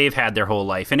relationship that they've had their whole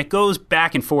life, and it goes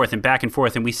back and forth,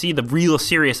 and we see the real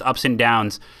serious ups and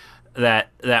downs that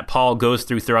Paul goes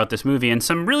throughout this movie, and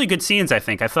some really good scenes, I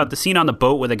think. I thought the scene on the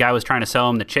boat where the guy was trying to sell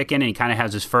him the chicken and he kind of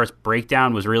has his first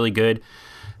breakdown was really good.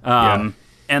 And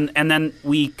then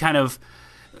we kind of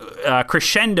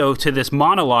crescendo to this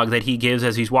monologue that he gives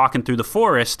as he's walking through the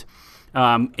forest.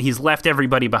 He's left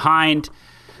everybody behind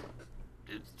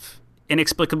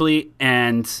inexplicably,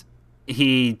 and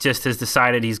he just has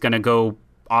decided he's going to go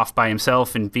off by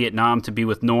himself in Vietnam to be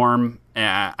with Norm.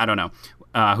 I don't know.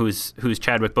 Who's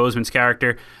Chadwick Boseman's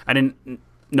character. I didn't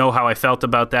know how I felt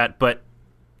about that, but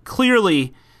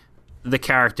clearly the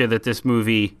character that this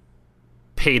movie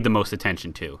paid the most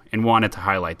attention to and wanted to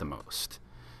highlight the most.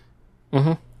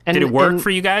 Mm-hmm. Did it work for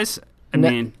you guys?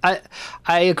 I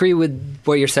agree with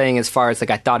what you're saying as far as, like,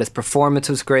 I thought his performance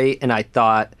was great, and I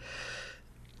thought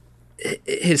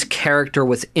his character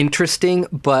was interesting,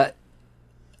 but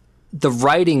the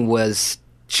writing was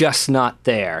just not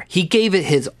there. He gave it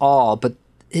his all, but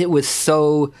it was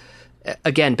so,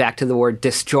 again, back to the word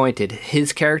disjointed.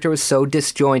 His character was so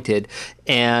disjointed,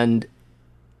 and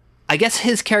I guess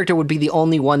his character would be the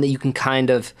only one that you can kind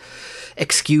of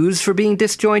excuse for being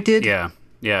disjointed. Yeah,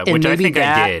 which I think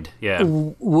I did. Yeah,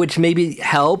 which maybe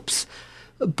helps,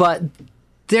 but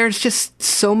there's just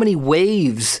so many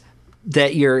waves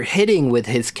that you're hitting with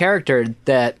his character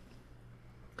that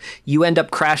you end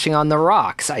up crashing on the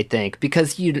rocks, I think,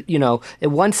 because you know,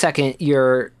 in one second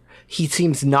he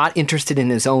seems not interested in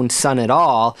his own son at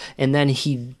all, and then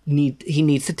he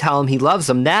needs to tell him he loves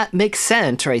him. That makes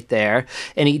sense right there,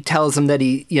 and he tells him that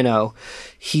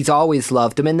he's always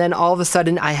loved him, and then all of a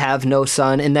sudden, I have no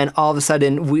son, and then all of a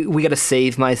sudden we got to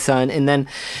save my son, and then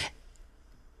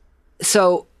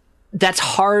so that's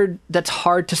hard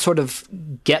to sort of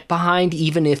get behind,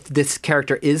 even if this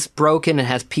character is broken and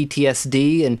has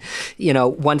PTSD, and, you know,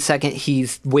 one second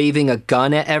he's waving a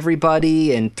gun at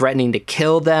everybody and threatening to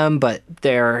kill them, but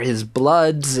they're his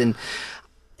bloods, and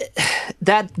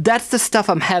that's the stuff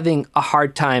I'm having a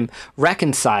hard time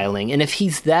reconciling. And if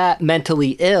he's that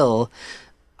mentally ill,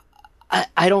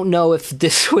 I don't know if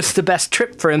this was the best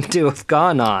trip for him to have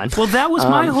gone on. Well, that was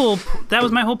my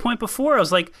whole point before. I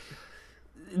was like,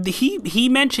 he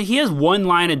mentioned he has one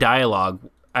line of dialogue.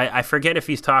 I forget if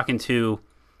he's talking to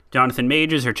Jonathan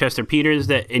Majors or Chester Peters,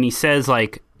 and he says,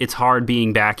 like, it's hard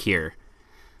being back here.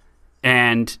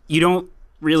 And you don't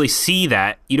really see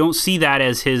that. You don't see that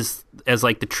as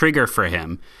like the trigger for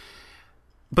him.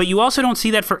 But you also don't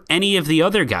see that for any of the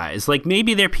other guys. Like,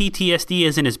 maybe their PTSD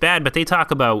isn't as bad, but they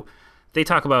talk about,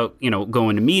 you know,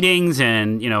 going to meetings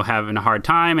and, you know, having a hard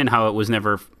time and how it was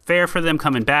never fair for them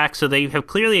coming back. So they have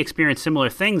clearly experienced similar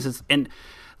things. And,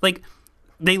 like,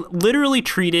 they literally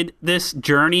treated this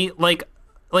journey like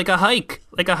a hike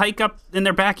up in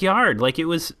their backyard. Like,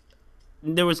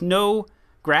 there was no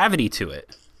gravity to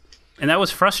it. And that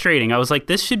was frustrating. I was like,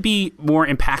 this should be more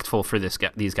impactful for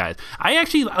these guys. I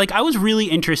actually, like, I was really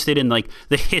interested in, like,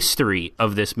 the history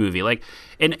of this movie. Like,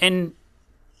 and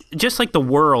just like the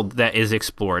world that is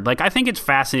explored. Like, I think it's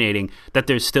fascinating that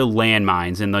there's still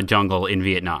landmines in the jungle in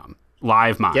Vietnam.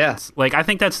 Live mines. Yeah. Like, I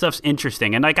think that stuff's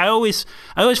interesting. And, like, I always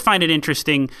find it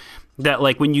interesting that,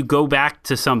 like, when you go back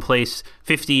to some place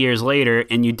 50 years later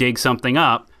and you dig something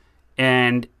up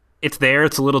and it's there,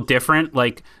 it's a little different.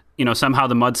 Like, you know, somehow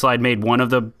the mudslide made one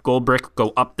of the gold bricks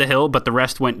go up the hill, but the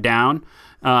rest went down.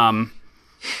 And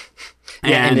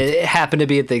it happened to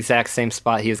be at the exact same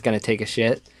spot he was going to take a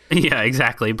shit. Yeah,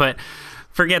 exactly. But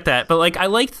forget that. But, like, I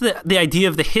liked the idea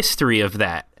of the history of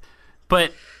that.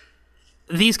 But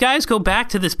these guys go back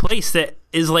to this place that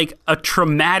is, like, a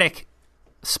traumatic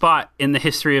spot in the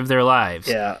history of their lives.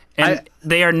 Yeah. And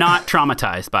they are not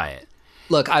traumatized by it.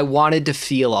 Look, I wanted to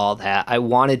feel all that. I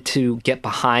wanted to get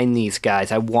behind these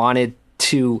guys. I wanted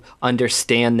to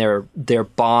understand their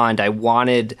bond. I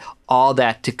wanted all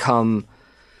that to come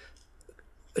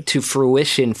to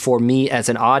fruition for me as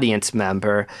an audience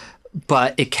member,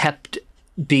 but it kept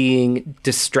being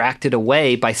distracted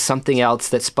away by something else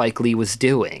that Spike Lee was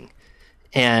doing.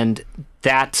 And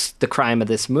that's the crime of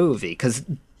this movie, because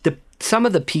some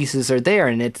of the pieces are there,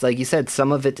 and it's like you said,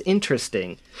 some of it's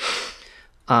interesting.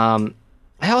 I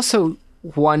also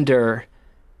wonder,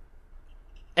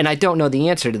 and I don't know the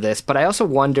answer to this, but I also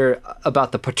wonder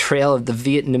about the portrayal of the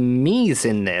Vietnamese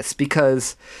in this,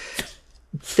 because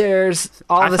there's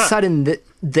all of a sudden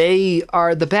they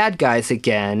are the bad guys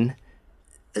again.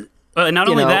 Not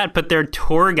only that, but their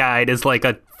tour guide is like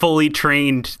a fully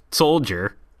trained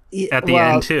soldier at the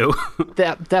end too.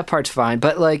 that part's fine,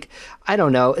 but like I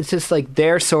don't know. It's just like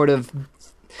they're sort of.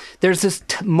 There's this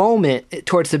moment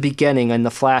towards the beginning in the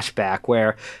flashback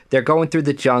where they're going through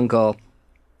the jungle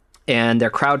and they're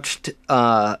crouched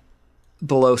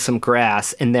below some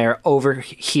grass and they're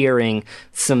overhearing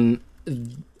some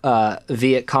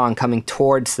Viet Cong coming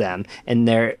towards them, and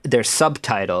there's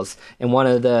subtitles, and one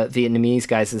of the Vietnamese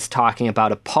guys is talking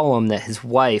about a poem that his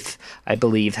wife, I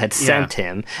believe, had sent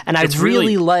him, and I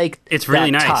really liked it's really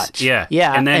that nice touch. yeah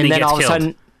and then all of a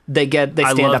sudden they stand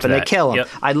up and they kill him. Yep.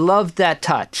 I loved that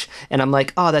touch, and I'm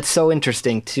like, oh, that's so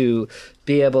interesting to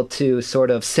be able to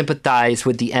sort of sympathize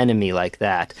with the enemy like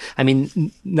that. I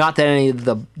mean, not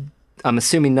that I'm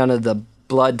assuming none of the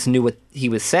Bloods knew what he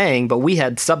was saying, but we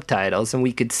had subtitles and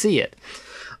we could see it.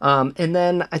 And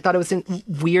then I thought it was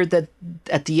weird that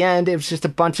at the end it was just a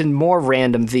bunch of more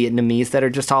random Vietnamese that are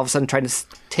just all of a sudden trying to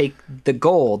take the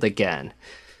gold again.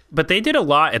 But they did a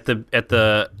lot at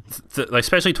the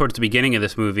especially towards the beginning of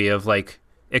this movie of like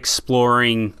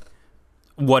exploring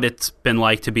what it's been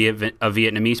like to be a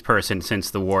Vietnamese person since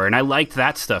the war, and I liked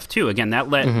that stuff too. Again, that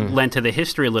lent to the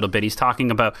history a little bit. He's talking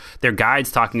about their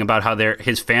guides talking about how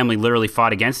his family literally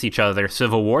fought against each other,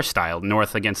 Civil War style,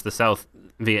 North against the South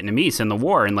Vietnamese in the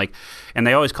war, and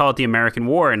they always call it the American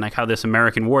War, and like how this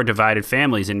American War divided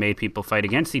families and made people fight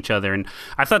against each other. And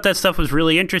I thought that stuff was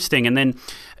really interesting. And then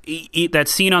that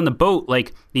scene on the boat,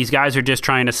 like these guys are just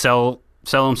trying to sell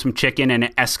him some chicken, and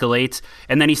it escalates,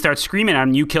 and then he starts screaming at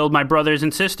him, you killed my brothers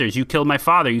and sisters, you killed my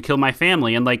father, you killed my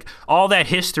family, and like all that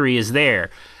history is there.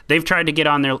 They've tried to get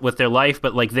on there with their life,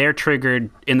 but like they're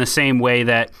triggered in the same way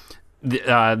that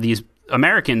these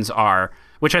Americans are,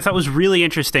 which I thought was really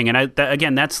interesting. And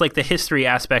again, that's like the history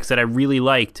aspects that I really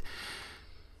liked.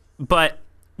 But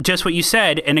just what you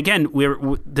said, and again,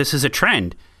 this is a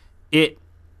trend. It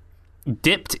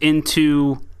dipped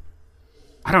into,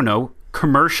 I don't know,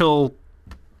 commercial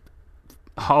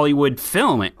Hollywood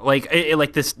film, like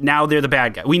this. Now they're the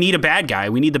bad guy. We need a bad guy.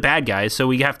 We need the bad guys. So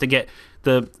we have to get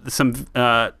some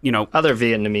other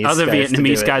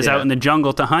Vietnamese guys out in the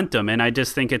jungle to hunt them. And I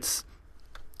just think it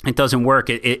doesn't work.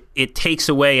 It takes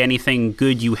away anything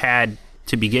good you had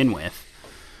to begin with,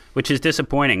 which is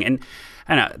disappointing. And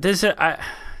I don't know,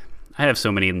 I have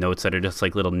so many notes that are just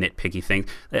like little nitpicky things.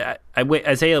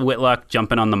 Isaiah Whitlock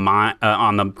jumping on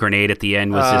the grenade at the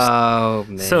end was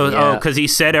because he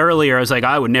said earlier, I was like,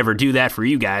 I would never do that for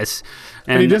you guys.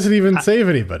 And he doesn't even save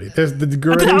anybody. The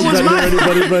grenade doesn't save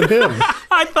anybody but him.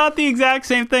 I thought the exact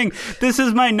same thing. This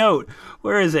is my note.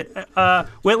 Where is it?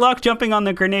 Whitlock jumping on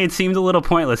the grenade seemed a little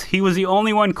pointless. He was the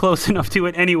only one close enough to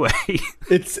it anyway.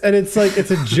 It's a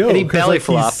joke. And he belly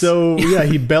flops.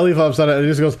 He belly flops on it and it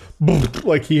just goes boom,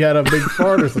 like he had a big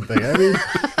fart or something. I mean,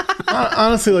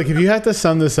 honestly, like if you had to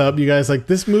sum this up, you guys, like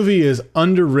this movie is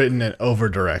underwritten and over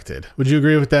directed. Would you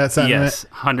agree with that sentiment? Yes,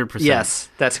 100%. Yes,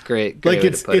 that's great. Like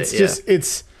it's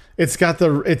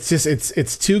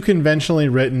too conventionally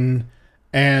written,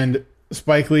 and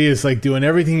Spike Lee is like doing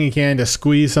everything he can to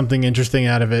squeeze something interesting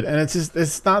out of it, and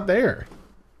it's not there.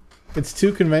 It's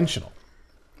too conventional.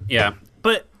 Yeah,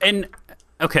 but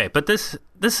this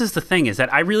is the thing, is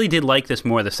that I really did like this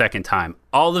more the second time.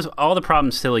 All the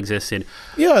problems still existed.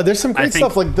 Yeah, there's some great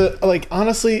stuff.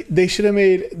 Honestly, they should have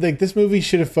made this movie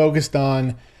should have focused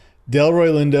on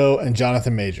Delroy Lindo and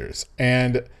Jonathan Majors,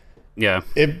 and yeah,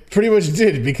 it pretty much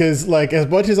did, because like as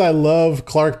much as I love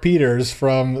Clark Peters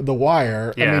from The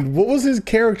Wire, I mean, what was his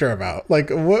character about? Like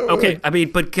what? Okay, I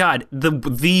mean, but God,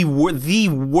 the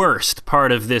worst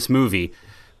part of this movie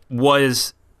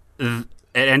was it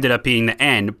ended up being the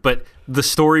end, but the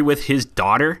story with his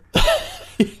daughter.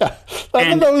 Yeah, I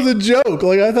thought that was a joke.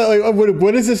 Like I thought, like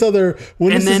when is this other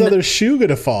shoe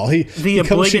gonna fall? The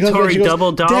obligatory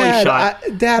double dolly shot.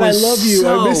 Dad, I love you.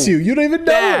 I miss you. You don't even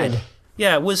know him.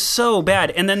 Yeah, it was so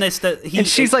bad. And then and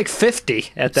she's like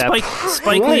 50 at that point.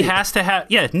 Spike Lee has to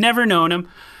have, never known him.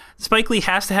 Spike Lee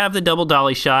has to have the double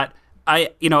dolly shot.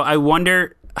 I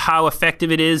wonder how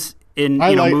effective it is in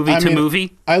movie to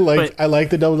movie. I like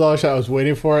the double dolly shot. I was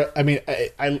waiting for it. I mean,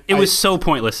 it was so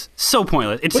pointless. So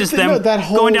pointless. It's just them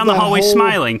going down the hallway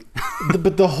smiling.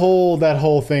 But that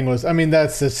whole thing was, I mean,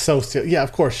 that's just so silly. Yeah,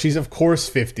 of course. She's of course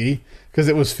 50 because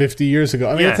it was 50 years ago.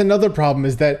 I mean, that's another problem,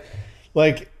 is that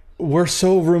like we're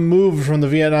so removed from the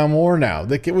Vietnam War now.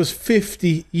 Like it was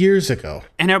 50 years ago.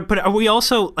 But are we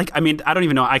also like? I mean, I don't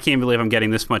even know. I can't believe I'm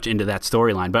getting this much into that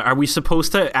storyline. But are we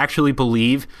supposed to actually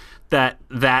believe that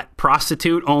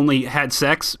prostitute only had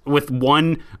sex with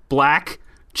one black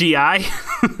GI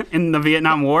in the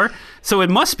Vietnam War? So it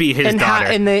must be his daughter.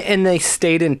 And they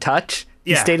stayed in touch.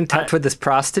 Yeah, he stayed in touch with this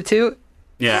prostitute.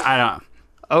 Yeah, I don't.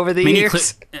 Over the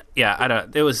years. I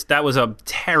don't. That was a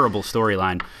terrible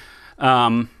storyline.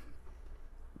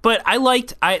 But I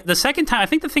liked the second time. I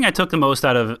think the thing I took the most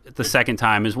out of the second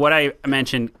time is what I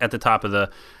mentioned at the top of the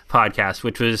podcast,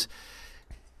 which was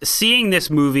seeing this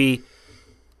movie.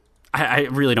 I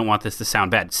really don't want this to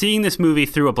sound bad. Seeing this movie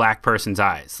through a black person's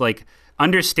eyes, like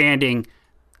understanding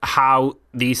how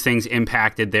these things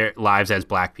impacted their lives as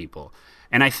black people.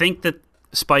 And I think that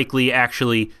Spike Lee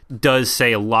actually does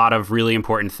say a lot of really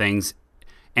important things,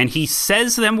 and he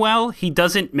says them well. He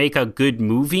doesn't make a good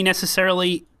movie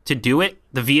necessarily to do it.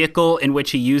 The vehicle in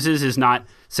which he uses is not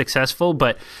successful,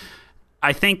 but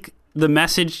I think the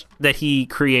message that he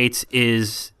creates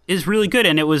is really good,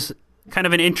 and it was kind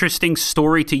of an interesting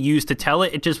story to use to tell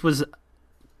it. It just was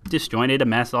disjointed, a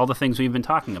mess, all the things we've been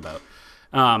talking about.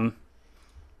 I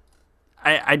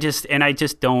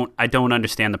don't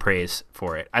understand the praise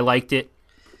for it. I liked it,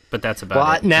 but that's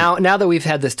about it. Now that we've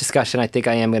had this discussion, I think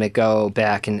I am going to go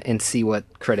back and see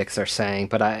what critics are saying,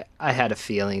 but I had a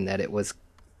feeling that it was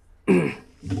going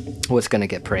to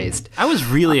get praised. I was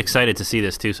really excited to see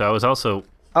this too, so I was also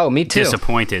me too.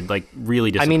 Disappointed, like really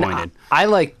disappointed. I mean, I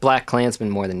like Black Klansman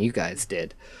more than you guys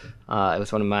did. It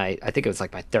was one of I think it was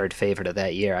like my third favorite of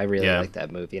that year. I really liked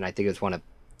that movie, and I think it was one of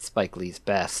Spike Lee's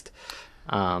best.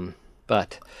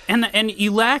 But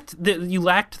you lacked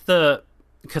the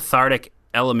cathartic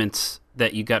elements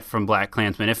that you got from Black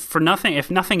Klansman. If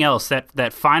nothing else,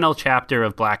 that final chapter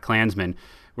of Black Klansman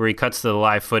where he cuts to the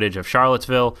live footage of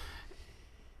Charlottesville,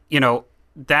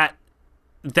 that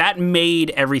made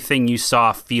everything you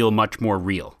saw feel much more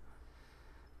real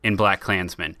in Black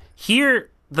Klansman. Here,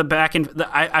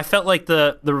 I felt like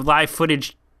the live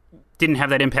footage didn't have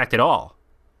that impact at all.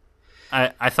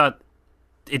 I thought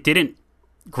it didn't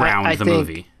ground the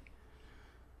movie.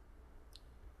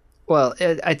 Well,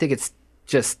 I think it's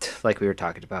just like we were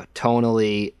talking about.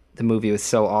 Tonally, the movie was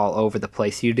so all over the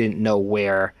place, you didn't know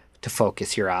where to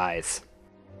focus your eyes.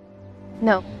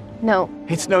 No.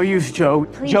 It's no use, Joe.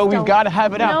 Please Joe, don't. we've got to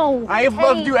have it out. No, I have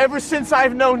loved you ever since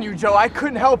I've known you, Joe. I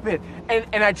couldn't help it.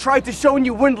 And I tried to show and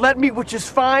you wouldn't let me, which is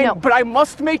fine. No. But I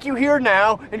must make you here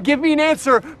now and give me an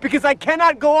answer because I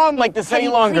cannot go on like this any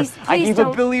longer. I gave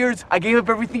up billiards. I gave up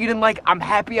everything you didn't like. I'm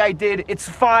happy I did. It's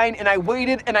fine. And I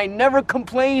waited and I never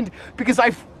complained because I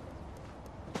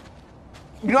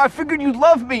figured you'd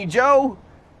love me, Joe.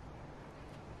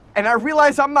 And I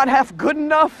realize I'm not half good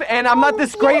enough, and I'm not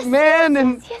this great man,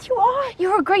 and... Yes, you are.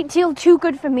 You're a great deal too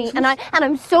good for me, and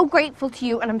I'm so grateful to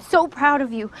you, and I'm so proud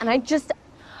of you, and I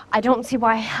don't see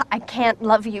why I can't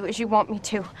love you as you want me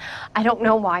to. I don't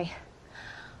know why.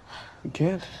 You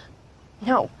can't?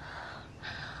 No.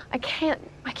 I can't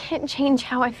change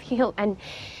how I feel, and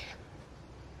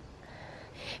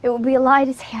it would be a lie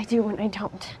to say I do when I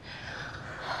don't.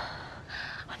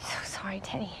 I'm so sorry,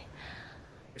 Teddy.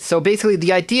 So basically,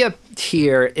 the idea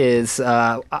here is,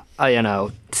 Sarah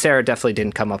definitely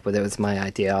didn't come up with it. It was my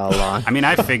idea all along. I mean,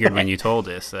 I figured when you told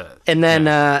us. And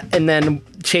then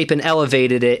Chapin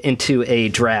elevated it into a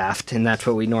draft, and that's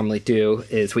what we normally do,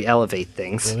 is we elevate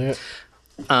things.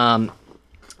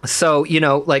 So,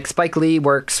 like Spike Lee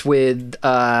works with,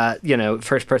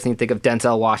 first person you think of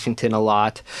Denzel Washington a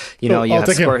lot. I'll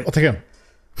take him.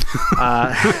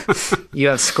 You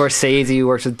have Scorsese, who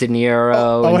works with De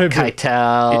Niro, and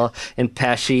Keitel, and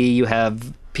Pesci. You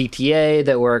have PTA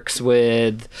that works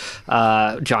with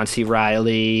John C.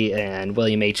 Reilly and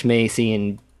William H. Macy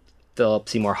and Philip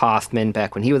Seymour Hoffman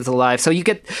back when he was alive. So you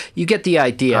get the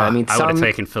idea. I would have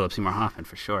taken Philip Seymour Hoffman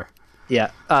for sure.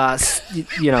 Yeah,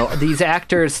 these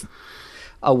actors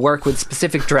work with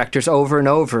specific directors over and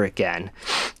over again,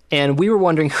 and we were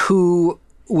wondering who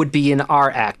would be in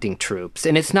our acting troupes.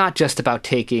 And it's not just about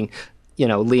taking,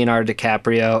 Leonardo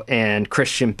DiCaprio and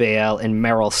Christian Bale and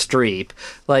Meryl Streep.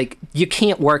 Like, you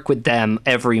can't work with them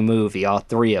every movie, all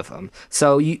three of them.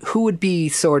 So who would be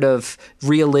sort of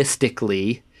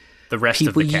realistically the rest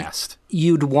of the cast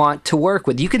you'd want to work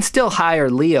with? You can still hire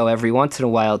Leo every once in a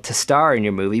while to star in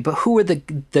your movie, but who are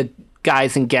the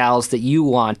guys and gals that you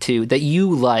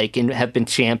like and have been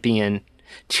championing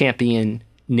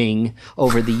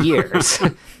over the years?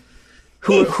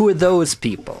 Who are those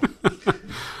people?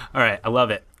 All right, I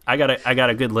love it. I got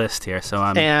a good list here, so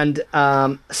I'm. And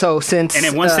so since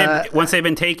then once they've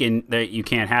been taken, you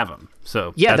can't have them.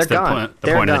 So yeah, that's they're the gone.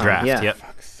 Point of the draft. Yeah. Yep.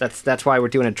 That's why we're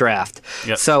doing a draft.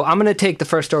 Yep. So I'm gonna take the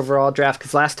first overall draft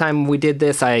because last time we did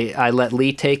this, I let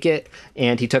Lee take it,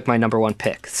 and he took my number one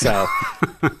pick. So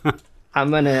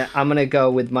I'm gonna go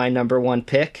with my number one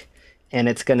pick, and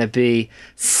it's gonna be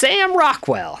Sam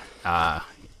Rockwell.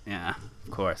 Yeah.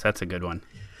 course. That's a good one.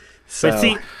 So, But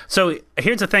see, so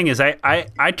here's the thing: is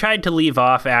I tried to leave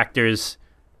off actors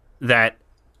that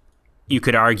you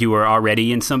could argue are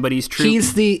already in somebody's troupe.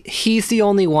 he's the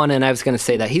only one, and I was going to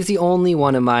say that he's the only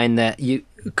one of mine that you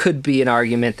could be an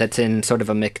argument that's in sort of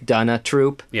a McDonough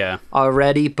troupe. Yeah.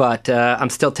 Already, but I'm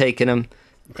still taking him,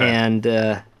 Okay.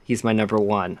 and he's my number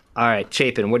one. All right,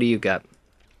 Chapin, what do you got?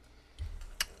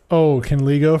 Oh, can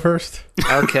Lee go first?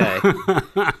 Okay,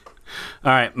 All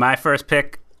right, my first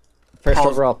pick, first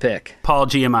overall pick. Paul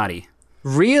Giamatti.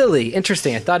 Really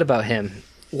interesting. I thought about him.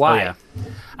 Why? Oh, yeah.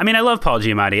 I mean, I love Paul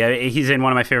Giamatti. He's in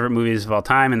one of my favorite movies of all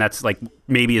time, and that's like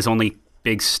maybe his only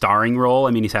big starring role.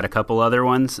 I mean, he's had a couple other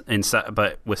ones,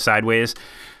 but with Sideways,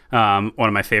 one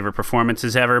of my favorite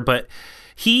performances ever. But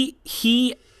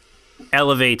he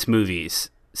elevates movies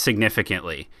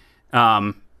significantly,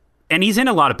 and he's in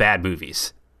a lot of bad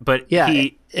movies. But Yeah,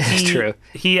 it's true.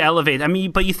 He elevates. I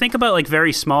mean, but you think about like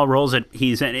very small roles that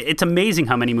he's in. It's amazing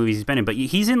how many movies he's been in. But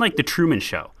he's in like The Truman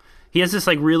Show. He has this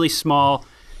like really small,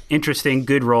 interesting,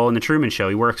 good role in The Truman Show.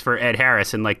 He works for Ed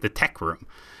Harris in like the tech room.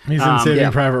 He's in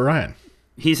Saving Private Ryan.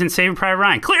 He's in Saving Private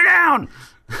Ryan. Clear down!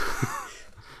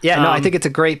 Yeah, no, I think it's a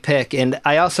great pick. And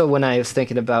I also, when I was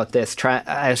thinking about this,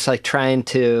 I was like trying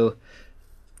to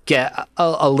get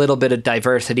a little bit of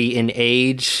diversity in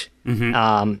age,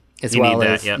 as You well need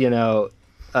that, as,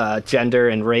 yep. gender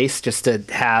and race, just to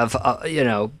have,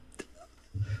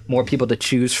 more people to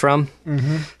choose from.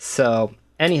 So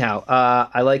anyhow,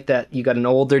 I like that you got an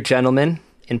older gentleman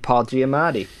in Paul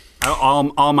Giamatti.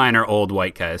 All mine are old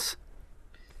white guys.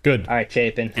 Good. All right,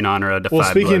 Chapin. In honor of the Well,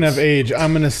 Five speaking Bloods. of age,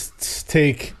 I'm going to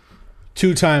take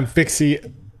two-time Fixie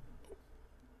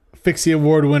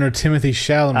Award winner Timothy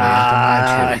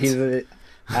Chalamet into my choice.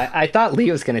 I thought Lee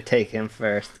was going to take him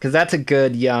first, because that's a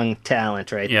good young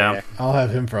talent right there. I'll have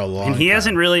him for a long And he time.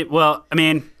 hasn't really. Well, I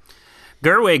mean,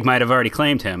 Gerwig might have already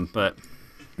claimed him, but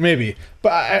Maybe,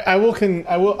 but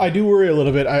I do worry a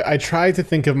little bit. I tried to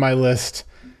think of my list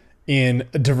in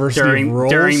diversity of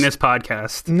roles during this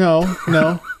podcast.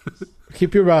 No,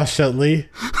 keep your mouth shut, Lee.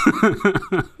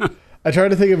 I tried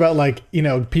to think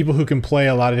about people who can play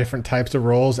a lot of different types of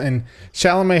roles, and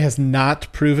Chalamet has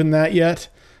not proven that yet.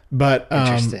 But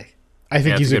Interesting. I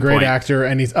think he's a great actor,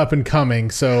 and he's up and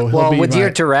coming. So he'll be with your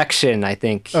direction, I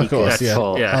think he of course, could yeah.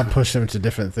 pull. Yeah. I'll push him to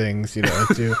different things,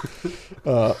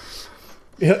 to.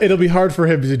 It'll be hard for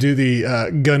him to do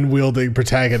the gun-wielding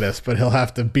protagonist, but he'll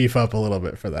have to beef up a little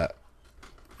bit for that.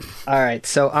 All right,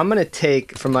 so I'm going to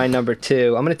take, for my number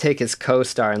two, I'm going to take his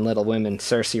co-star in Little Women,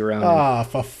 Saoirse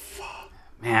Ronan.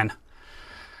 Man,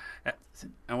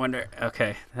 I wonder.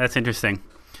 Okay, that's interesting.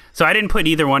 So I didn't put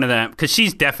either one of them because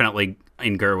she's definitely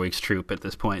in Gerwig's troupe at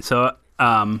this point. So,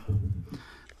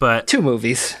 but 2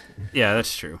 movies. Yeah,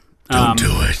 that's true. Don't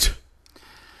do it.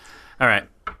 All right.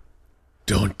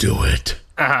 Don't do it.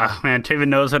 Man, Taven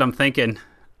knows what I'm thinking.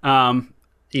 You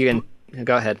can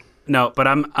go ahead. No, but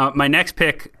I'm my next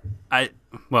pick. If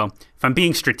I'm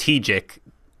being strategic,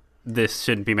 this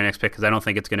shouldn't be my next pick because I don't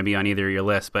think it's going to be on either of your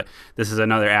lists. But this is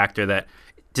another actor that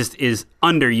just is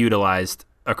underutilized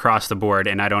across the board,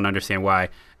 and I don't understand why.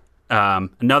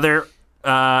 Another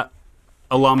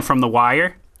alum from The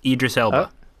Wire, Idris Elba.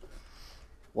 Oh.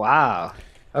 Wow.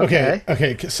 Okay.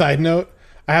 Side note: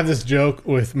 I have this joke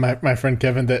with my friend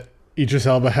Kevin that Idris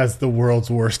Elba has the world's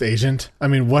worst agent. I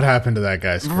mean, what happened to that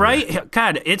guy's career? Right?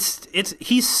 God, it's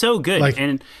he's so good,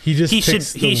 and he just he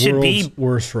picks should world's be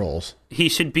worst roles. He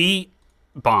should be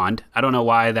Bond. I don't know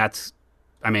why that's.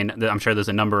 I mean, I'm sure there's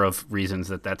a number of reasons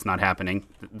that that's not happening,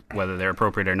 whether they're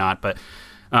appropriate or not. But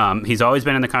he's always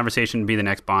been in the conversation to be the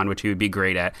next Bond, which he would be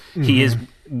great at. Mm-hmm. He is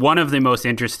one of the most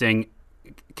interesting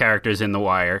characters in The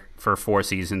Wire for 4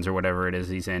 seasons or whatever it is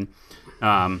he's in.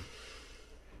 And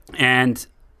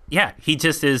yeah, he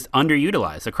just is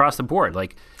underutilized across the board.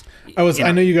 Like,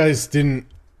 I know you guys didn't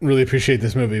really appreciate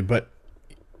this movie, but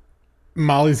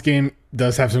Molly's Game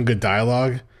does have some good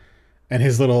dialogue, and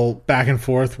his little back and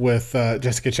forth with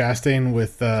Jessica Chastain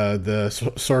with the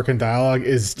Sorkin dialogue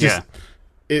is just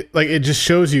it just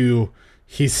shows you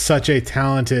he's such a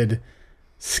talented,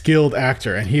 skilled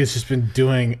actor, and he has just been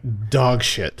doing dog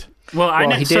shit. Well, I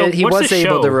know he did. He was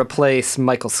able to replace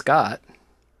Michael Scott.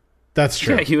 That's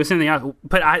true. Yeah, he was in the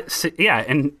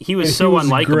and he was so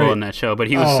unlikable great. in that show, but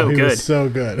he was so good. He was so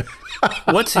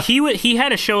good. He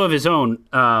had a show of his own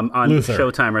on Luther.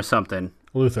 Showtime or something.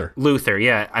 Luther,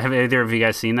 yeah. Have either of you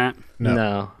guys seen that?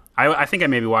 No. I think I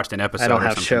maybe watched an episode. I don't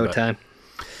have Showtime.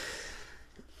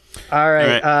 All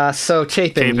right. So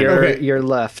Chapin, you're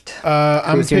left.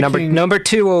 I'm your number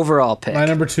 2 overall pick. My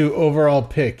number 2 overall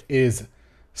pick is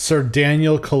Sir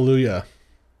Daniel Kaluuya.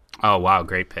 Oh wow,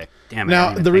 great pick. Damn it.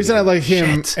 Now the reason I like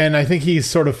him, and I think he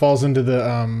sort of falls into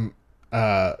the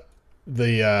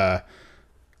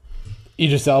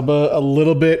Idris Elba a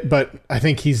little bit, but I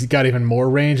think he's got even more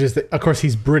range. Is that, of course,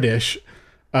 he's British,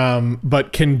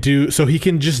 but he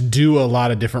can just do a lot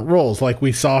of different roles. Like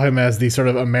we saw him as the sort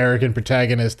of American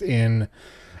protagonist in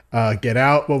Get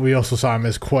Out, but we also saw him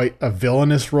as quite a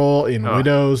villainous role in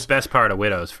Widows. Best part of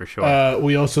Widows for sure.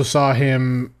 We also saw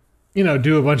him,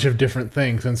 do a bunch of different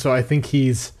things, and so I think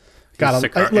he's got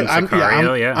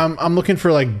I'm looking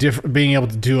for like being able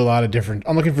to do a lot of different.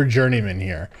 I'm looking for journeyman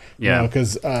here,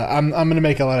 because I'm going to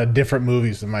make a lot of different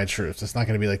movies with my troops. It's not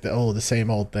going to be like the same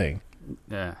old thing.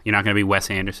 Yeah, you're not going to be Wes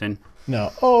Anderson.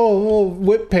 No. Oh, little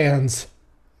whip pans.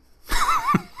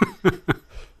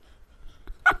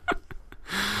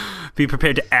 Be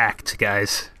prepared to act,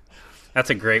 guys. That's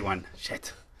a great one.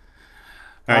 Shit.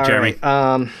 All right, Jeremy.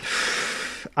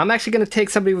 I'm actually going to take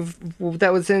somebody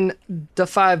that was in The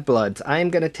Five Bloods. I am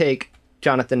going to take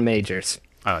Jonathan Majors.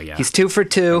 Oh yeah, he's 2 for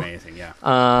 2. Amazing, yeah.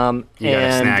 You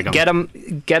gotta snag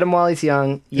him. Get him while he's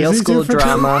young. Yale School of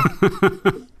Drama.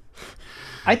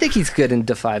 I think he's good in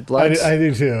The Five Bloods. I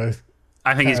do too.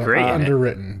 I think he's great.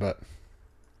 Underwritten, but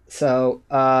so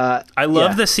I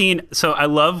love the scene. So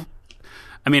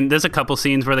I mean, there's a couple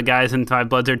scenes where the guys in Five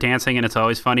Bloods are dancing, and it's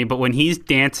always funny. But when he's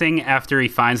dancing after he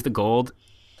finds the gold,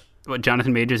 what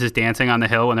Jonathan Majors is dancing on the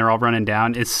hill when they're all running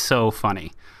down is so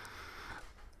funny.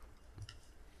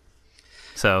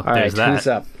 So all there's right, that. Who's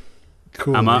up?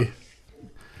 Cool. I'm up.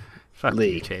 Fuck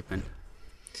Lee. you, Chapin.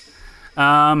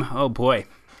 Oh boy.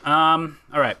 All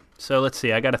right. So let's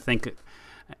see. I got to think.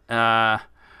 All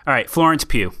right. Florence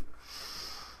Pugh.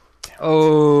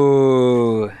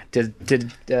 Oh,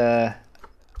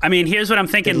 I mean, here's what I'm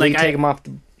thinking. Did Lee take him off?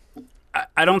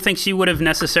 I don't think she would have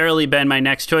necessarily been my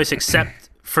next choice, except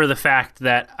for the fact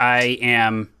that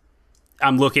I'm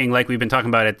looking, like we've been talking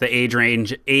about it, the age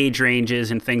ranges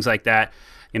and things like that.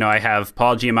 I have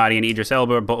Paul Giamatti and Idris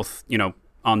Elba, both,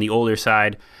 on the older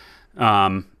side.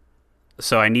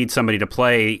 So I need somebody to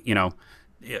play,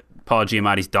 Paul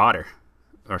Giamatti's daughter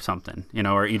or something,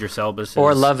 or Idris Elba's.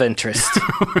 Or love interest.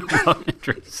 Or love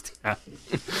interest, yeah.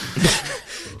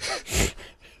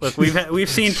 Look, we've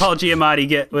seen Paul Giamatti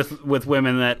get with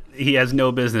women that he has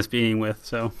no business being with,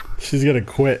 so. She's going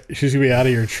to quit. She's going to be out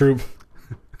of your troupe.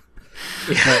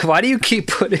 Why do you keep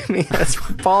putting me as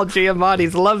Paul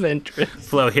Giamatti's love interest?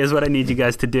 Flo, here's what I need you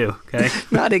guys to do, okay?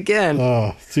 Not again.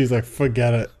 Oh, she's like,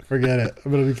 forget it. I'm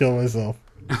going to kill myself.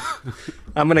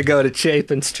 I'm going to go to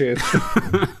Chapin's troupe.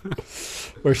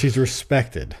 Where she's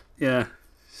respected. Yeah.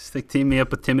 Team me up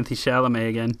with Timothée Chalamet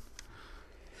again.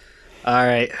 All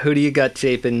right. Who do you got,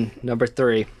 Chapin, number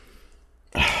 3?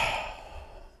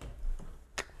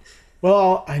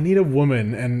 Well, I need a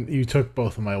woman, and you took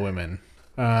both of my women.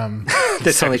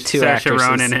 There's only 2 Saoirse actresses.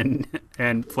 Ronan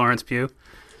and Florence Pugh.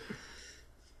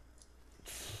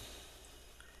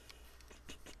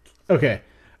 Okay.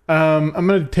 I'm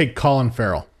going to take Colin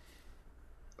Farrell.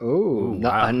 Ooh,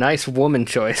 wow. A nice woman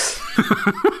choice.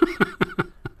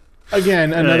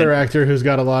 Again, another actor who's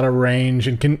got a lot of range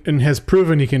and has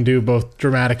proven he can do both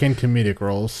dramatic and comedic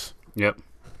roles. Yep.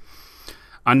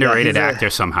 Underrated actor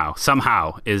somehow.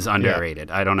 Somehow is underrated.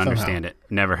 Yeah, I don't understand it.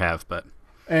 Never have, but.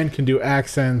 And can do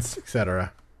accents,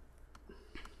 etc.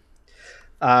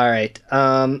 All right.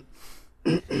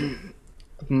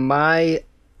 My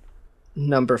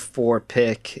number 4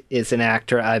 pick is an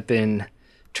actor I've been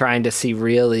trying to see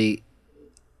really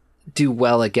do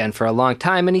well again for a long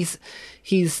time, and he's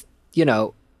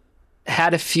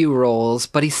had a few roles,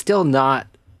 but he's still not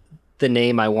the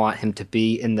name I want him to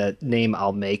be in the name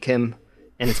I'll make him,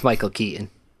 and it's Michael Keaton.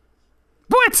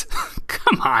 What?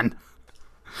 Come on.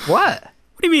 What?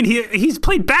 What do you mean? He's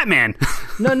played Batman.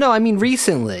 No, I mean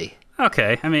recently.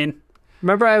 Okay, I mean...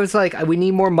 Remember I was like, we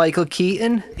need more Michael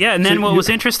Keaton? Yeah, and then what was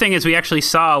interesting is we actually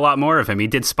saw a lot more of him. He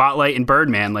did Spotlight and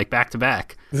Birdman, back to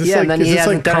back. And then he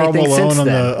hasn't done anything since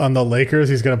then. On the Lakers?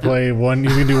 He's going to play one.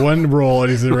 He's going to do one role, and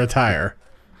he's going to retire.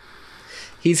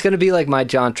 He's going to be like my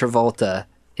John Travolta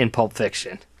in Pulp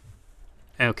Fiction.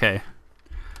 Okay,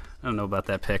 I don't know about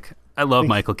that pick. I love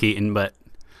Michael Keaton, but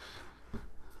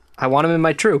I want him in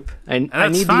my troupe. I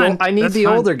need the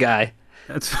older guy.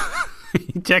 That's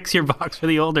he checks your box for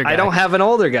the older guy. I don't have an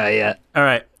older guy yet. All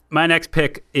right, my next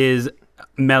pick is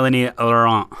Melanie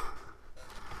Laurent.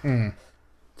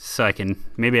 So I can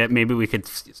maybe we could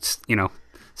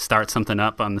start something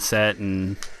up on the set,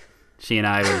 and she and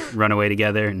I would run away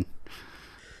together. And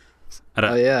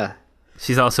oh yeah,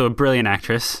 she's also a brilliant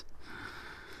actress.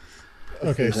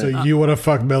 Okay, so you want to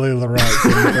fuck Melanie Laurent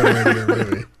in your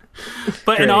movie?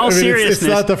 But in all seriousness, it's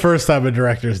not the first time a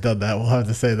director's done that. We'll have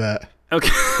to say that.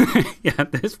 Okay. Yeah,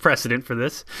 there's precedent for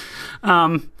this.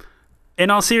 In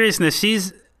all seriousness,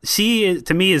 she is,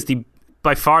 to me, is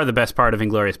by far the best part of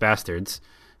Inglourious Bastards.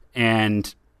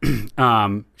 And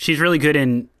she's really good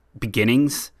in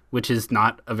Beginnings, which is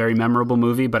not a very memorable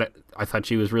movie, but I thought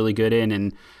she was really good in.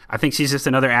 And I think she's just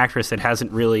another actress that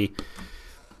hasn't really,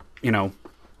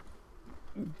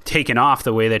 taken off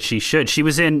the way that she should.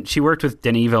 She worked with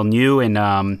Denis Villeneuve in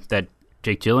that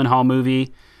Jake Gyllenhaal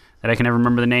movie that I can never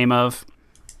remember the name of.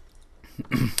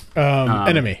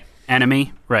 Enemy.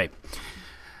 Enemy, right.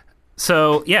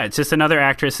 So, yeah, it's just another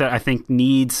actress that I think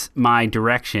needs my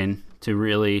direction to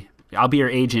really... I'll be her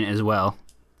agent as well,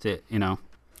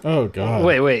 Oh, God.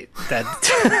 Wait.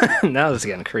 That now this is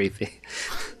getting creepy.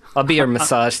 I'll be your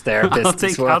massage therapist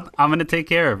as well. I'm going to take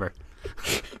care of her.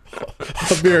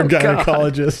 I'll be your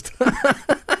gynecologist.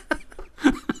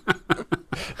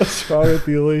 What's wrong with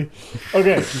you, Lee?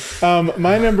 Okay.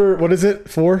 My number, what is it?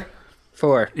 4?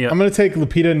 4. Yep. I'm going to take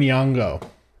Lupita Nyong'o.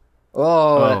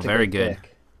 Oh, very good. Pick.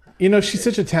 She's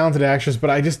such a talented actress, but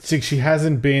I just think she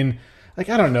hasn't been, I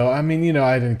don't know. I mean,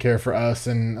 I didn't care for Us,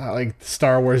 and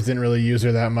Star Wars didn't really use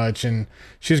her that much, and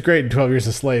she's great in 12 Years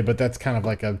a Slave, but that's kind of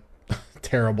like a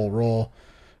terrible role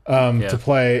to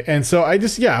play. And so I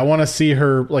want to see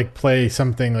her play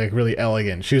something really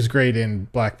elegant. She was great in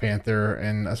Black Panther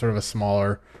and a sort of a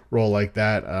smaller role like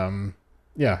that. And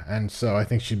so I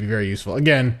think she'd be very useful.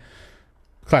 Again,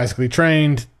 classically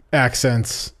trained,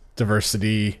 accents,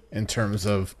 diversity in terms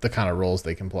of the kind of roles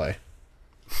they can play.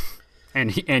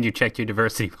 And you checked your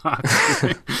diversity box.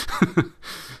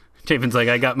 Chapin's like,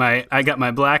 I got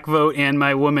my black vote and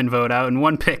my woman vote out in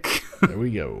one pick. There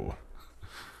we go.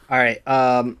 All right.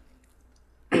 I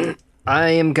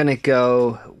am going to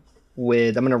go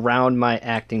with... I'm going to round my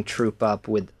acting troupe up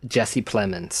with Jesse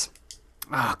Plemons.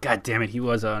 Oh, God damn it. He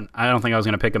was on... I don't think I was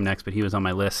going to pick him next, but he was on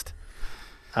my list.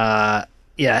 Yeah,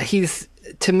 he's...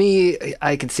 To me,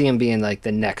 I could see him being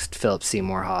the next Philip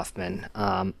Seymour Hoffman.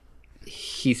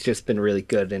 He's just been really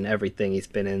good in everything he's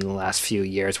been in the last few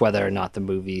years, whether or not the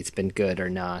movie's been good or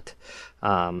not.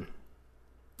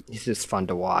 He's just fun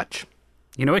to watch.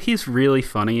 You know what he's really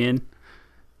funny in?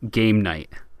 Game Night.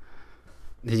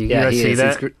 Did you see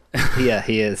that? Yeah,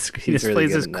 he is. He just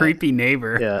plays this creepy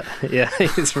neighbor. Yeah,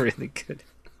 he's really good.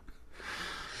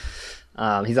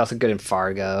 He's also good in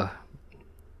Fargo.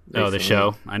 Oh, the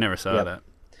show. I never saw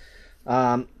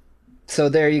that. So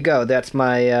there you go. That's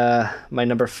my my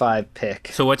number 5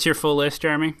 pick. So what's your full list,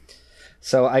 Jeremy?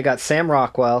 So I got Sam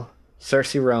Rockwell,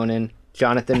 Saoirse Ronan,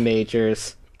 Jonathan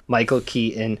Majors, Michael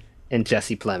Keaton, and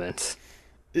Jesse Plemons.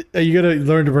 Are you gonna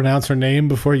learn to pronounce her name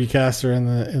before you cast her in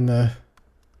the?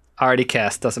 Already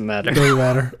cast, doesn't matter. Doesn't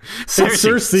matter.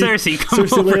 Cersei, come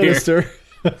over Lannister.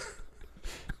 Here.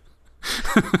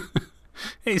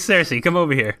 Hey, Cersei, come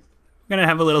over here. We're gonna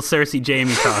have a little Cersei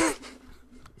Jamie talk.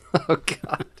 Oh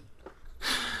God.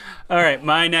 All right,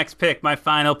 my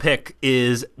final pick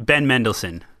is Ben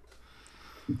Mendelsohn.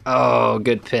 Oh,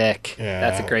 good pick. Yeah.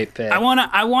 That's a great pick. I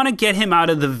wanna get him out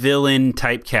of the villain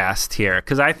typecast here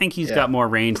because I think he's got more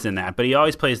range than that. But he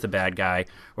always plays the bad guy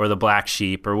or the black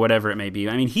sheep or whatever it may be.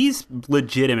 I mean, he's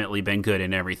legitimately been good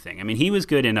in everything. I mean, he was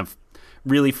good in a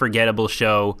really forgettable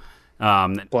show.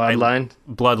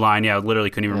 Bloodline. Yeah, I literally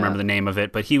couldn't even remember the name of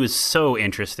it, but he was so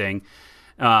interesting.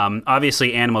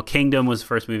 Obviously, Animal Kingdom was the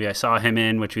first movie I saw him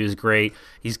in, which was great.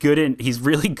 He's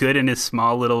really good in his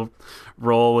small little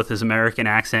role with his American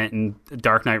accent in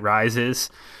Dark Knight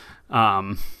Rises.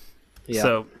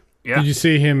 So, yeah. Did you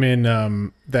see him in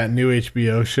that new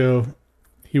HBO show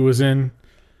he was in?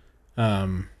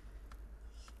 That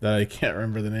I can't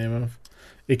remember the name of.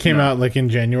 It came out in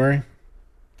January.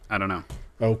 I don't know.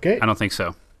 Okay. I don't think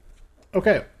so.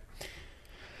 Okay.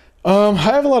 I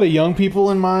have a lot of young people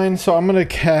in mind, so I'm gonna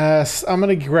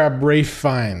grab Ralph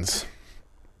Fiennes.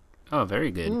 Oh,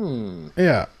 very good.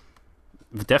 Yeah.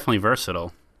 Definitely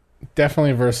versatile.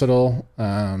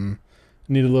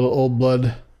 Need a little old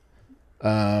blood.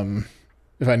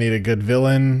 If I need a good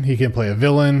villain, he can play a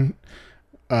villain.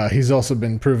 He's also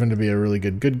been proven to be a really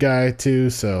good guy too,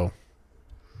 so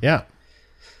yeah.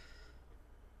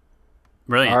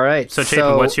 Brilliant. All right. So,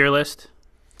 Chapin, what's your list?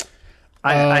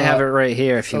 I have it right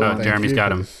here if you want. Jeremy's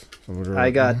got him.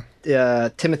 I got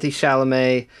Timothée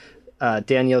Chalamet,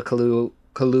 Daniel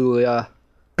Kaluuya,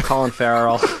 Colin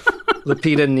Farrell,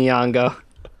 Lupita Nyong'o,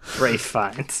 Ralph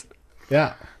Fiennes.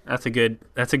 Yeah. That's a good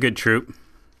troupe.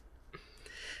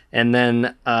 And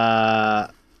then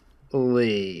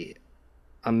Lee.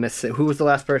 I'm missing. Who was the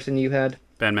last person you had?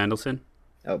 Ben Mendelsohn.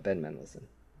 Oh, Ben Mendelsohn.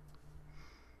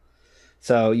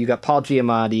 So you got Paul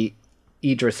Giamatti,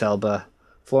 Idris Elba,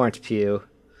 Florence Pugh,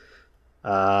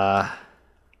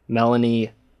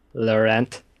 Melanie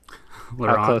Laurent.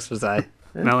 How close was I?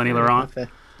 Melanie Laurent.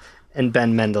 And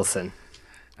Ben Mendelsohn.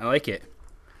 I like it.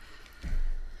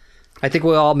 I think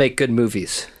we'll all make good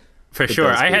movies. For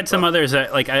sure. I had some others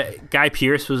that, Guy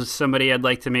Pearce was somebody I'd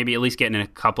like to maybe at least get in a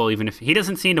couple, even if he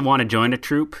doesn't seem to want to join a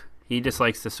troupe. He just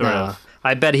likes to sort of.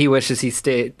 I bet he wishes he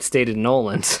stayed in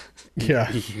Nolan's.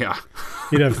 Yeah. Yeah.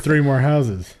 He'd have 3 more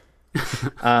houses.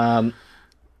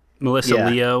 Melissa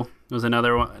Leo was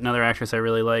another actress I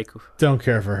really like. Don't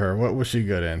care for her. What was she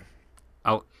good in?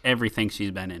 Oh, everything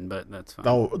she's been in, but that's fine.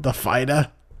 Oh, The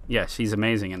Fighter? Yeah, she's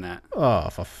amazing in that. Oh,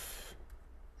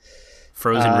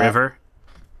 Frozen River.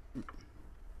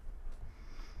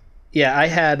 Yeah, I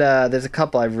had. There's a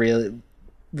couple I really,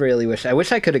 really wish. I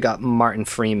wish I could have got Martin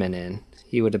Freeman in.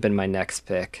 He would have been my next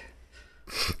pick.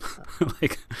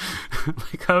 like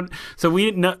how? So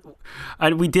we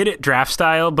did it draft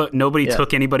style, but nobody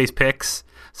took anybody's picks.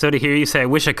 So to hear you say, I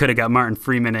wish I could have got Martin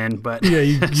Freeman in, but yeah,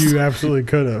 you absolutely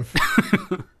could have.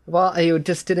 Well, he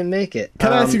just didn't make it.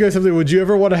 Can I ask you guys something? Would you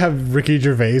ever want to have Ricky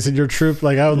Gervais in your troupe?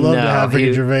 Like, I would love to have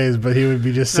Ricky Gervais, but he would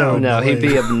be just so. No, he'd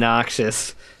be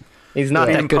obnoxious. He's not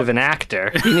that good of an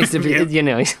actor. He needs to be, you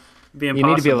need to be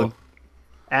able to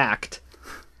act.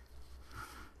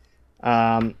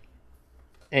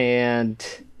 And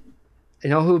you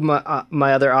know who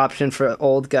my other option for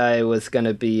old guy was going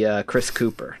to be Chris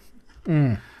Cooper.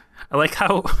 Mm. I like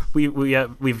how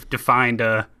we've defined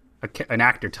an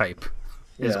actor type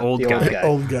as old guy.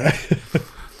 Old guy.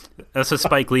 That's what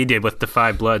Spike Lee did with The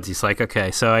Five Bloods. He's like,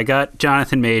 okay, so I got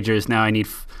Jonathan Majors. Now I need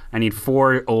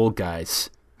 4 old guys.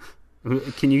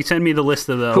 Can you send me the list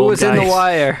of the who old was guys? in The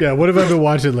Wire? Yeah, what have I been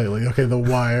watching lately? Okay, The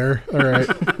Wire. All right.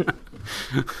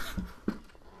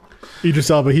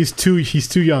 Idris Elba, he's too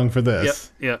young for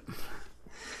this. Yep.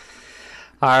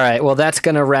 All right, well, that's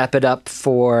going to wrap it up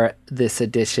for this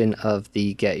edition of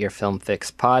the Get Your Film Fix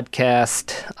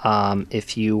podcast.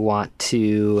 If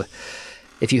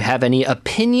you have any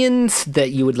opinions that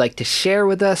you would like to share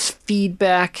with us,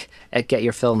 feedback at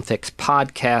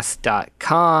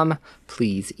getyourfilmfixpodcast.com.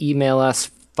 Please email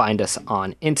us, find us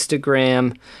on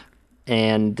Instagram,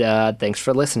 and thanks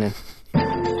for listening.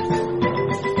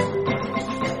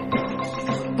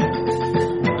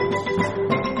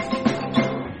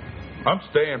 I'm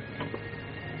staying.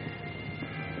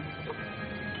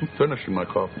 I'm finishing my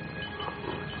coffee.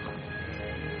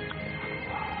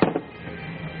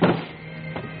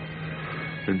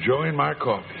 Enjoying my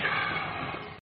coffee.